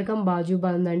చోకర్ కమ్ బాజు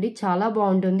బాగుందండి, చాలా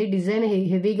బాగుంటుంది, డిజైన్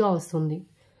హెవీగా వస్తుంది.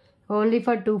 Only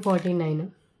for 249.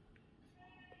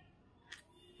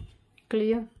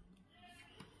 క్లియర్.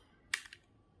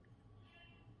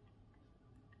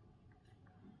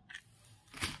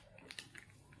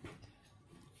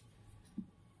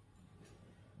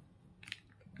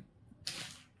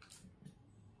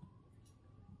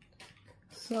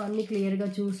 సో అన్నీ క్లియర్గా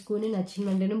చూసుకొని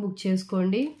నచ్చిందంటేనే బుక్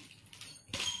చేసుకోండి.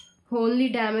 ఓన్లీ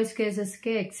డ్యామేజ్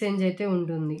కేసెస్కే ఎక్స్చేంజ్ అయితే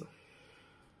ఉంటుంది.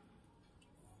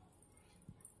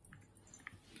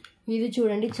 ఇది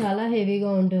చూడండి చాలా హెవీగా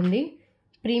ఉంటుంది,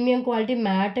 premium quality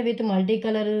matte with multi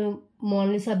colour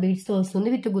Mona Lisa బీడ్స్తో వస్తుంది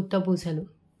విత్ గుత్త పూసలు.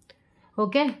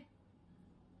 ఓకే,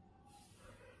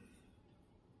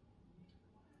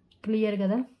 క్లియర్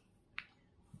కదా.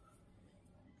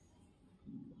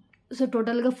 సో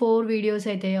టోటల్గా 4 వీడియోస్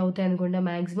అయితే అవుతాయి అనుకుంటా.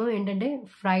 మ్యాక్సిమం ఏంటంటే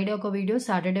ఫ్రైడే ఒక వీడియో,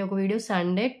 సాటర్డే ఒక వీడియో,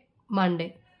 సండే, మండే.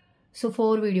 సో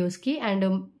 4 వీడియోస్కి. అండ్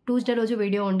ట్యూస్డే రోజు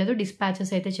వీడియో ఉండదు,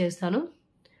 డిస్పాచెస్ అయితే చేస్తాను.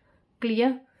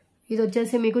 క్లియర్. ఇది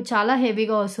వచ్చేసి మీకు చాలా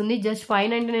హెవీగా వస్తుంది, జస్ట్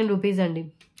 599 రూపీస్ అండి.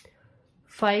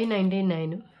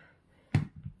 599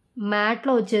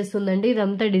 మ్యాట్లో వచ్చేస్తుందండి.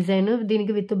 ఇదంతా డిజైన్,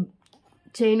 దీనికి విత్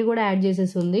చైన్ కూడా యాడ్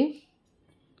చేసేస్తుంది.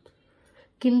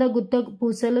 కింద గుత్త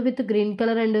పూసలు with green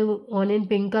colour and onion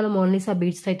pink colour Mona Lisa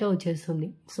beads అయితే వచ్చేస్తుంది.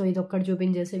 సో ఇది ఒక్కటి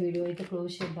చూపించేసే వీడియో అయితే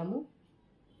క్లోజ్ చేద్దాము.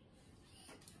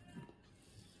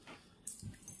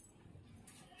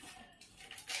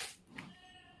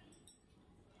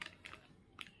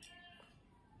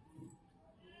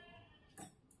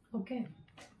 ఓకే,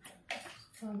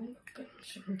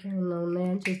 ఇంకేమన్నా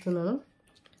ఉన్నాయని చూస్తున్నాను.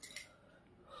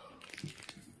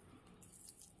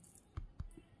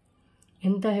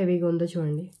 ఎంత హెవీగా ఉందో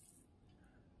చూడండి,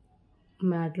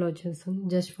 మ్యాట్లో వచ్చేస్తుంది.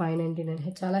 జస్ట్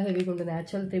 599, చాలా హెవీగా ఉంటుంది.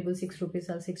 యాక్చువల్ 666 రూపీస్,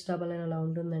 699 అలా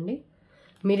ఉంటుందండి.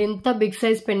 మీరు ఇంత బిగ్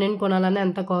సైజ్ పెండెంట్ కొనాలని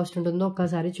ఎంత కాస్ట్ ఉంటుందో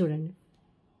ఒక్కసారి చూడండి.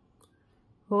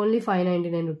 Only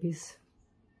 599 rupees.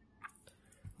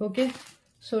 Okay,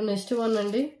 so next one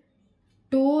అండి,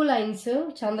 2 లైన్స్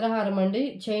చంద్రహారం అండి,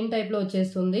 చైన్ టైప్లో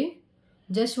వచ్చేస్తుంది.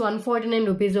 జస్ట్ 149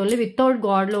 రూపీస్ ఓన్లీ, వితౌట్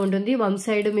గాడ్లో ఉంటుంది. వన్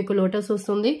సైడ్ మీకు లోటస్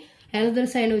వస్తుంది, అనదర్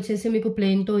సైడ్ వచ్చేసి మీకు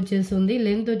ప్లెయిన్తో వచ్చేస్తుంది.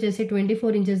 లెంత్ వచ్చేసి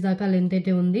 24 ఇంచెస్ దాకా లెంత్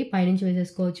అయితే ఉంది, పైనుంచి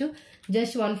వేసేసుకోవచ్చు.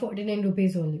 Just 149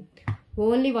 rupees only.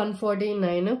 ఓన్లీ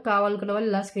 149. కావాలనుకున్న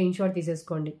వాళ్ళు ఇలా స్క్రీన్ షాట్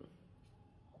తీసేసుకోండి.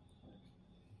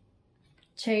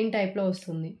 చైన్ టైప్లో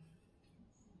వస్తుంది.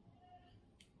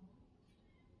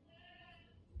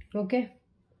 ఓకే,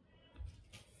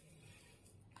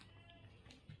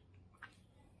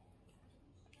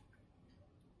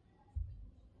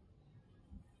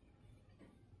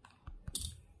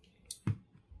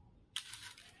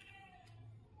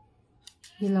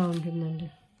 ఇలా ఉంటుందండి.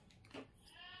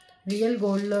 రియల్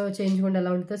గోల్డ్లో చేయించుకుంటే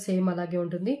ఎలా ఉంటుందో సేమ్ అలాగే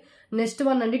ఉంటుంది. నెక్స్ట్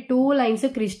వన్ అండి, 2 లైన్స్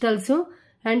క్రిస్టల్స్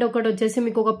అండ్ ఒకటి వచ్చేసి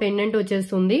మీకు ఒక పెండెంట్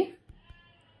వచ్చేస్తుంది.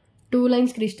 2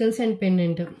 lines crystals and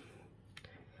pendant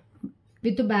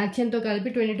with back చైన్తో కలిపి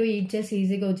 22 ఇంచెస్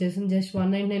ఈజీగా వచ్చేస్తుంది. జస్ట్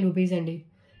 199 రూపీస్ అండి,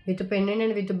 with pendant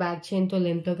and with back చైన్తో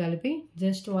లెంత్తో కలిపి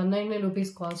జస్ట్ 199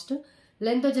 రూపీస్ కాస్ట్.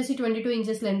 లెంత్ వచ్చేసి 22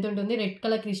 ఇంచెస్ లెంత్ ఉంటుంది. Red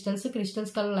colour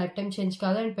crystals scholar life time change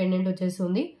కాదు. అండ్ పెండెంట్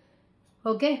వచ్చేస్తుంది.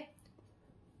 ఓకే,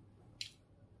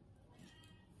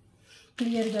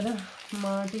 క్లియర్ కదా.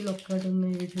 మాటిలు ఒక్కటి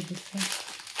ఉన్నాయి చూపిస్తా.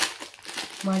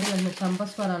 మాటిలు అంటే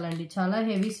చంపస్వరాలు అండి, చాలా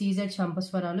హెవీ సీజెడ్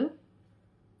చంపస్వరాలు.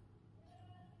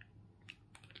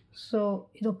 సో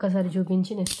ఇది ఒక్కసారి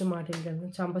చూపించి నెక్స్ట్ మాటిల్కి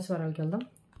వెళ్దాం, చంపస్వరాలకి వెళ్దాం.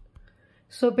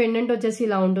 సో పెండెంట్ వచ్చేసి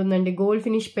ఇలా ఉంటుందండి, గోల్డ్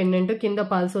ఫినిష్ పెండెంట్, కింద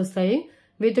పల్స్ వస్తాయి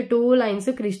విత్ 2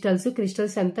 లైన్స్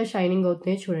క్రిస్టల్స్ ఎంత షైనింగ్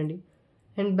అవుతున్నాయో చూడండి.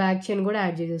 అండ్ బ్యాక్ చైన్ కూడా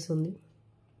యాడ్ చేసేస్తుంది.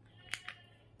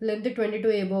 లెంత్ 22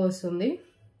 ఎబో వస్తుంది.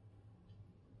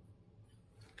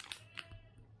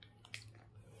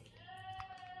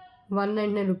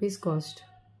 ₹199 కాస్ట్.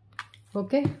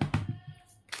 ఓకే,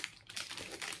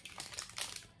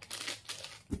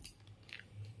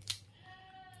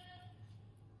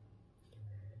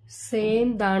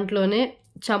 సేమ్ దాంట్లోనే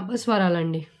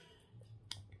చంపస్వరాలండి,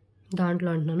 దాంట్లో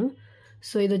అంటున్నాను.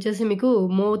 సో ఇది వచ్చేసి మీకు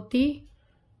మోతీ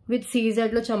విత్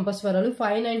సీజెడ్లో చంపస్వరాలు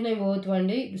 599 వర్త్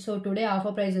అండి. సో టుడే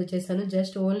ఆఫర్ ప్రైస్ వచ్చేస్తాను,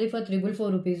 just only for 444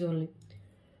 rupees only.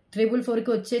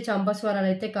 444కి వచ్చే చంపస్వరాలు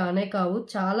అయితే కానే కావు,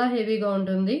 చాలా హెవీగా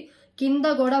ఉంటుంది. కింద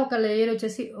కూడా ఒక లేయర్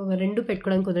వచ్చేసి 2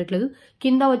 పెట్టుకోవడానికి కుదరట్లేదు.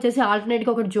 కింద వచ్చేసి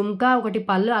ఆల్టర్నేట్గా ఒకటి జుమ్కా ఒకటి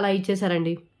పళ్ళు అలా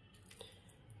ఇచ్చేసారండి.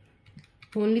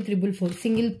 ఓన్లీ 444,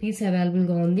 సింగిల్ పీస్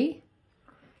అవైలబుల్గా ఉంది.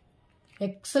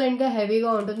 ఎక్సలెంట్గా హెవీగా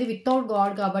ఉంటుంది, వితౌట్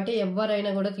గాడ్ కాబట్టి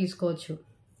ఎవరైనా కూడా తీసుకోవచ్చు.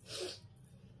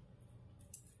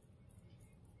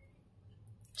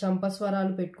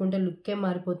 చంపస్వరాలు పెట్టుకుంటే లుక్కే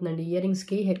మారిపోతుందండి. ఇయర్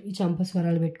రింగ్స్కి హెవీ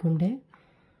చంపస్వరాలు పెట్టుకుంటే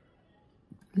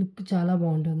లుక్ చాలా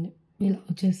బాగుంటుంది. ఇలా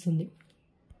వచ్చేస్తుంది.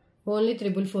 Only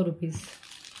 444 rupees.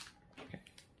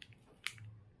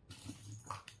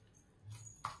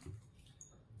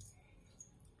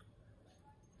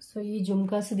 సో ఈ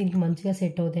జుమ్కాస్ దీనికి మంచిగా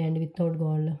సెట్ అవుతాయండి without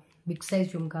gold. Big size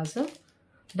jhumkas,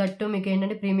 that మీకు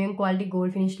ఏంటంటే ప్రీమియం క్వాలిటీ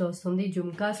గోల్డ్ ఫినిష్లో వస్తుంది.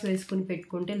 జుమ్కాస్ వేసుకుని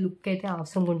పెట్టుకుంటే లుక్ అయితే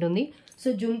అవసరం ఉంటుంది. సో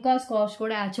జుమ్కాస్ కాస్ట్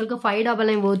కూడా యాక్చువల్గా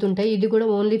 599 పోతుంటాయి. ఇది కూడా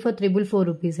ఓన్లీ ఫర్ 444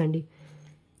 రూపీస్ అండి.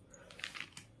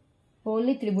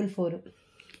 ఓన్లీ 444.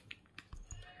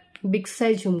 Big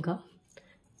size jhumka.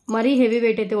 మరీ హెవీ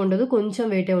వెయిట్ అయితే ఉండదు, కొంచెం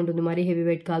వెయిటే ఉంటుంది, మరీ హెవీ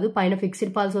వెయిట్ కాదు. పైన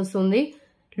ఫిక్స్డ్ పాల్స్ వస్తుంది.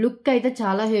 లుక్ అయితే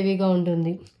చాలా హెవీగా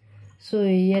ఉంటుంది. సో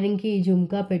ఇయర్ రింగ్కి ఈ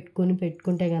జుమ్కా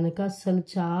పెట్టుకుంటే కనుక అసలు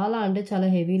చాలా అంటే చాలా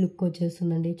హెవీ లుక్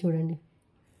వచ్చేస్తుందండి. చూడండి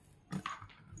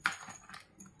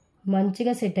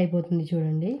మంచిగా సెట్ అయిపోతుంది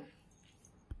చూడండి.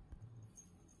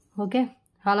 ఓకే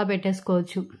అలా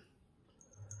పెట్టేసుకోవచ్చు.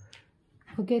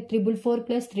 ఓకే 444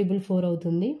 ప్లస్ 444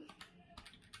 అవుతుంది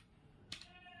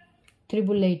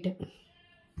 888.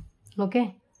 ఓకే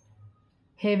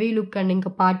హెవీ లుక్ అండి,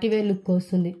 ఇంకా పార్టీ వేర్ లుక్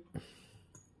వస్తుంది.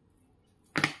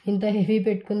 ఇంత హెవీ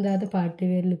పెట్టుకున్న తర్వాత పార్టీ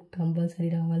వేర్ లుక్ కంపల్సరీ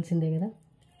రావాల్సిందే కదా.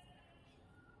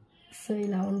 సో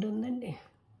ఇలా ఉంటుందండి,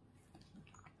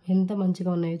 ఎంత మంచిగా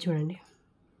ఉన్నాయో చూడండి.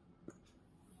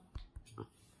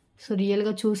 సో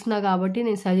రియల్గా చూసినా కాబట్టి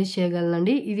నేను సజెస్ట్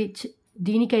చేయగలనండి. ఇది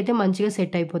దీనికైతే మంచిగా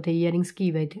సెట్ అయిపోతాయి ఇయర్ రింగ్స్కి.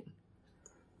 ఇవైతే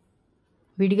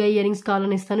విడిగా ఇయర్ రింగ్స్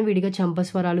కావాలని ఇస్తాను, విడిగా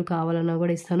చంపస్వరాలు కావాలన్నా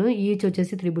కూడా ఇస్తాను. ఈచ్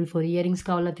వచ్చేసి 444. ఇయర్ రింగ్స్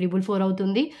కావాలన్నా 444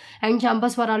 అవుతుంది, అండ్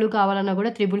చంపస్వరాలు కావాలన్నా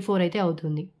కూడా 444 అయితే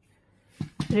అవుతుంది.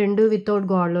 రెండు వితౌట్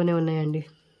గాడ్లోనే ఉన్నాయండి.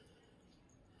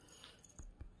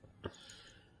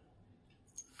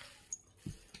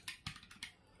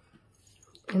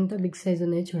 ఎంత బిగ్ సైజ్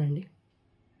ఉన్నాయో చూడండి.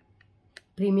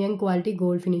 ప్రీమియం క్వాలిటీ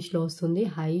గోల్డ్ ఫినిష్లో వస్తుంది.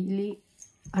 హైలీ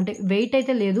అంటే వెయిట్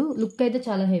అయితే లేదు, లుక్ అయితే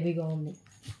చాలా హెవీగా ఉంది.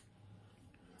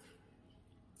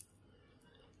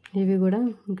 ఇవి కూడా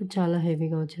ఇంకా చాలా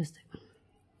హెవీగా వచ్చేస్తాయి.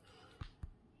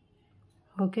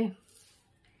 ఓకే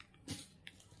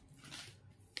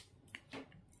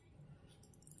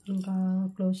ఇంకా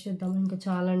క్లోజ్ చేద్దామా? ఇంకా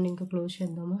చాలా అండి, ఇంకా క్లోజ్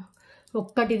చేద్దామా?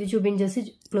 ఒక్కటి ఇది చూపించేసి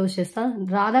క్లోజ్ చేస్తా.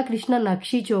 రాధాకృష్ణ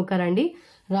నక్షి చోకర్ అండి.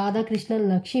 రాధాకృష్ణ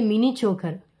నక్షి మినీ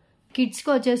చోకర్ కిడ్స్కి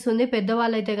వచ్చేస్తుంది.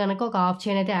 పెద్దవాళ్ళు అయితే కనుక ఒక హాఫ్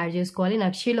చైన్ అయితే యాడ్ చేసుకోవాలి.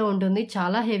 నక్షిలో ఉంటుంది,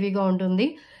 చాలా హెవీగా ఉంటుంది.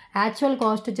 యాక్చువల్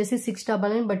కాస్ట్ వచ్చేసి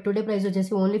 699, బట్ టుడే ప్రైస్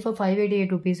వచ్చేసి only for 588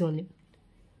 rupees only.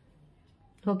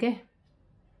 Okay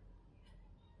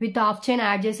with half chain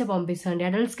add చేసి పంపిస్తాను.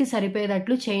 అడల్ట్స్కి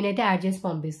సరిపోయేటట్లు చైన్ అయితే యాడ్ చేసి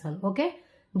పంపిస్తాను. ఓకే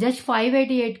జస్ట్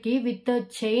 588కి విత్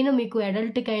చైన్ మీకు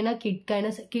అడల్ట్కైనా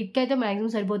కిడ్కి అయితే మ్యాక్సిమం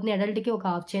సరిపోతుంది. అడల్ట్కి ఒక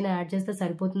హాఫ్ చైన్ యాడ్ చేస్తే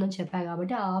సరిపోతుందని చెప్పా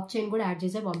కాబట్టి ఆ హాఫ్ చైన్ కూడా యాడ్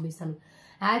చేసే పంపిస్తాను.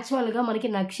 యాక్చువల్గా మనకి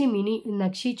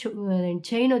నక్షి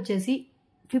చైన్ వచ్చేసి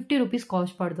 50 రూపీస్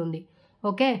కాస్ట్ పడుతుంది.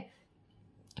 ఓకే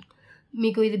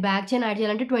మీకు ఇది బ్యాక్ చైన్ యాడ్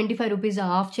చేయాలంటే 25 రూపీస్,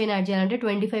 హాఫ్ చైన్ యాడ్ చేయాలంటే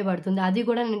 25 పడుతుంది. అది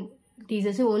కూడా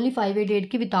తీసేసి only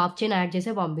 588కి with half chain add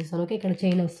చేసే పంపిస్తాను. ఓకే ఇక్కడ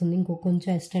చైన్ వస్తుంది,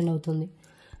 కొంచెం ఎక్స్టెండ్ అవుతుంది.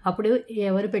 అప్పుడు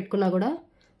ఎవరు పెట్టుకున్నా కూడా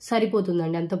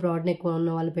సరిపోతుందండి, అంత బ్రాడ్ నెక్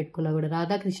ఉన్న వాళ్ళు పెట్టుకున్నా కూడా.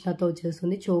 రాధాకృష్ణతో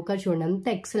వచ్చేస్తుంది. చోకర్ చూడండి అంత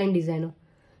ఎక్సలెంట్ డిజైన్.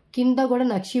 కింద కూడా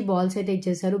నక్షి బాల్స్ అయితే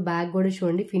ఇచ్చేసారు. బ్యాక్ కూడా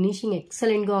చూడండి ఫినిషింగ్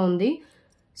ఎక్సలెంట్గా ఉంది.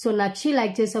 సో నక్షి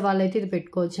లైక్ చేసే వాళ్ళైతే ఇది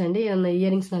పెట్టుకోవచ్చు అండి. ఏమన్నా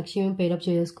ఇయర్ రింగ్స్ నక్షి పేరప్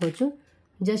చేసుకోవచ్చు.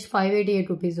 Just 588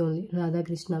 rupees only.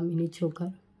 Radhakrishna mini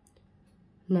choker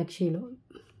నక్షిలో.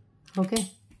 Okay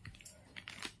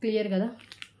clear కదా.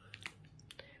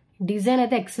 డిజైన్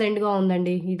అయితే ఎక్సలెంట్గా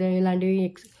ఉందండి. ఇది ఇలాంటివి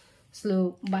అసలు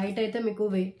బయట అయితే మీకు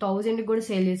 1000కి కూడా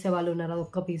సేల్ చేసే వాళ్ళు ఉన్నారు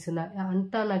ఒక్క పీస్.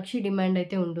 అంత నక్షి డిమాండ్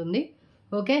అయితే ఉంటుంది.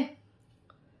 ఓకే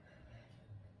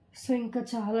సో ఇంకా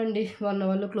చాలండి, 1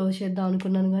 అవర్లో క్లోజ్ చేద్దాం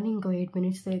అనుకున్నాను కానీ ఇంకో 8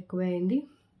 మినిట్స్ ఎక్కువే అయింది.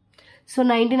 సో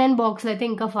 99 బాక్స్లు అయితే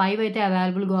ఇంకా 5 అయితే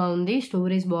అవైలబుల్గా ఉంది.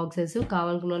 స్టోరేజ్ బాక్సెస్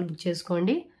కావాలనుకున్న వాళ్ళు బుక్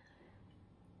చేసుకోండి.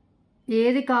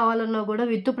 ఏది కావాలన్నా కూడా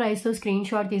విత్ ప్రైస్తో స్క్రీన్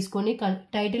షాట్ తీసుకొని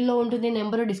టైటిల్లో ఉంటుంది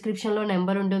నెంబర్, డిస్క్రిప్షన్లో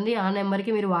నెంబర్ ఉంటుంది. ఆ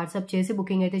నెంబర్కి మీరు వాట్సాప్ చేసి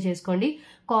బుకింగ్ అయితే చేసుకోండి.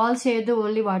 కాల్స్ చేయొద్దు,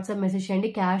 ఓన్లీ వాట్సాప్ మెసేజ్ చేయండి.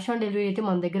 క్యాష్ ఆన్ డెలివరీ అయితే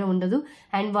మన దగ్గర ఉండదు.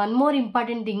 And one more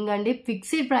important thing అండి,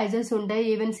 ఫిక్స్డ్ ప్రైజెస్ ఉంటాయి.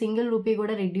 ఈవెన్ సింగిల్ రూపీ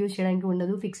కూడా రిడ్యూస్ చేయడానికి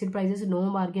ఉండదు. ఫిక్స్డ్ ప్రైజెస్, నో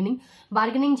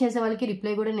బార్గెనింగ్ చేసే వాళ్ళకి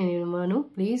రిప్లై కూడా నేను ఇవ్వను.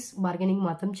 ప్లీజ్ బార్గెనింగ్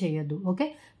మాత్రం చేయొద్దు. Okay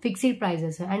fixed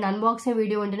prices. And unboxing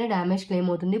video ఉంటేనే డ్యామేజ్ క్లెయిమ్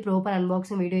అవుతుంది. ప్రాపర్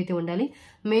అన్బాక్సింగ్ వీడియో అయితే ఉండాలి.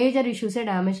 మేజర్ ఇష్యూసే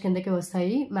డ్యామేజ్ కిందకి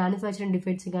వస్తాయి. మ్యానుఫ్యాక్చరింగ్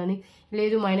డిఫెక్ట్స్ కానీ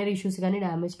లేదు మైనర్ ఇష్యూస్ కానీ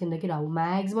డ్యామేజ్ కిందకి రావు.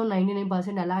 మ్యాక్సిమం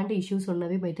 99% అలాంటి ఇష్యూస్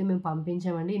ఉన్నవి అయితే మేము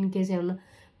పంపించామండి. ఇన్ కేసు ఏమన్నా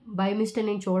బై మిస్టేక్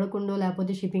నేను చూడకుండా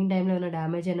లేకపోతే షిప్పింగ్ టైంలో ఏమైనా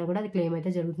డ్యామేజ్ అయినా కూడా అది క్లెయిమ్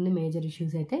అయితే జరుగుతుంది, మేజర్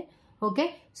ఇష్యూస్ అయితే. Okay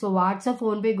so WhatsApp,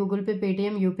 PhonePe, Google pay,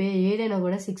 Paytm, UPI ఏదైనా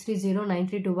కూడా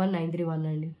 6309321931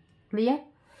 అండి. క్లియర్.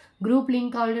 గ్రూప్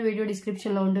లింక్ కావాలంటే వీడియో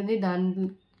డిస్క్రిప్షన్లో ఉంటుంది, దాన్ని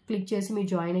క్లిక్ చేసి మీరు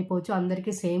జాయిన్ అయిపోవచ్చు.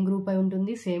 అందరికీ సేమ్ గ్రూప్ అయి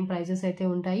ఉంటుంది, సేమ్ ప్రైజెస్ అయితే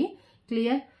ఉంటాయి.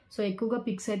 క్లియర్. సో ఎక్కువగా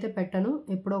పిక్స్ అయితే పెట్టను,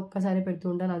 ఎప్పుడో ఒక్కసారి పెడుతూ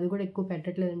ఉంటాను. అది కూడా ఎక్కువ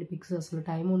పెట్టట్లేదండి పిక్స్, అసలు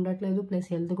టైం ఉండట్లేదు, ప్లస్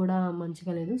హెల్త్ కూడా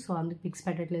మంచిగా లేదు. సో అందుకు పిక్స్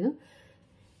పెట్టట్లేదు.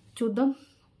 చూద్దాం,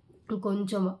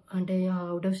 కొంచెం అంటే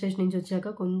అవుట్ ఆఫ్ స్టేషన్ నుంచి వచ్చాక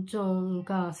కొంచెం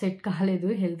ఇంకా సెట్ కాలేదు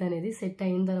హెల్త్ అనేది. సెట్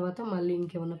అయిన తర్వాత మళ్ళీ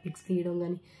ఇంకేమన్నా పిక్స్ తీయడం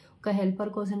కానీ, ఒక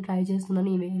హెల్పర్ కోసం ట్రై చేస్తున్నాను.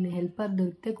 ఈ హెల్పర్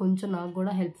దొరికితే కొంచెం నాకు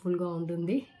కూడా హెల్ప్ఫుల్గా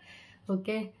ఉంటుంది.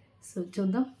 ఓకే, సో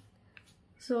చూద్దాం.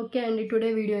 సో ఓకే అండి, టుడే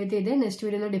వీడియో అయితే ఇదే. నెక్స్ట్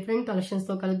వీడియోలో డిఫరెంట్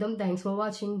కలెక్షన్స్తో కలుద్దాం. Thanks for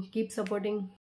watching, keep supporting.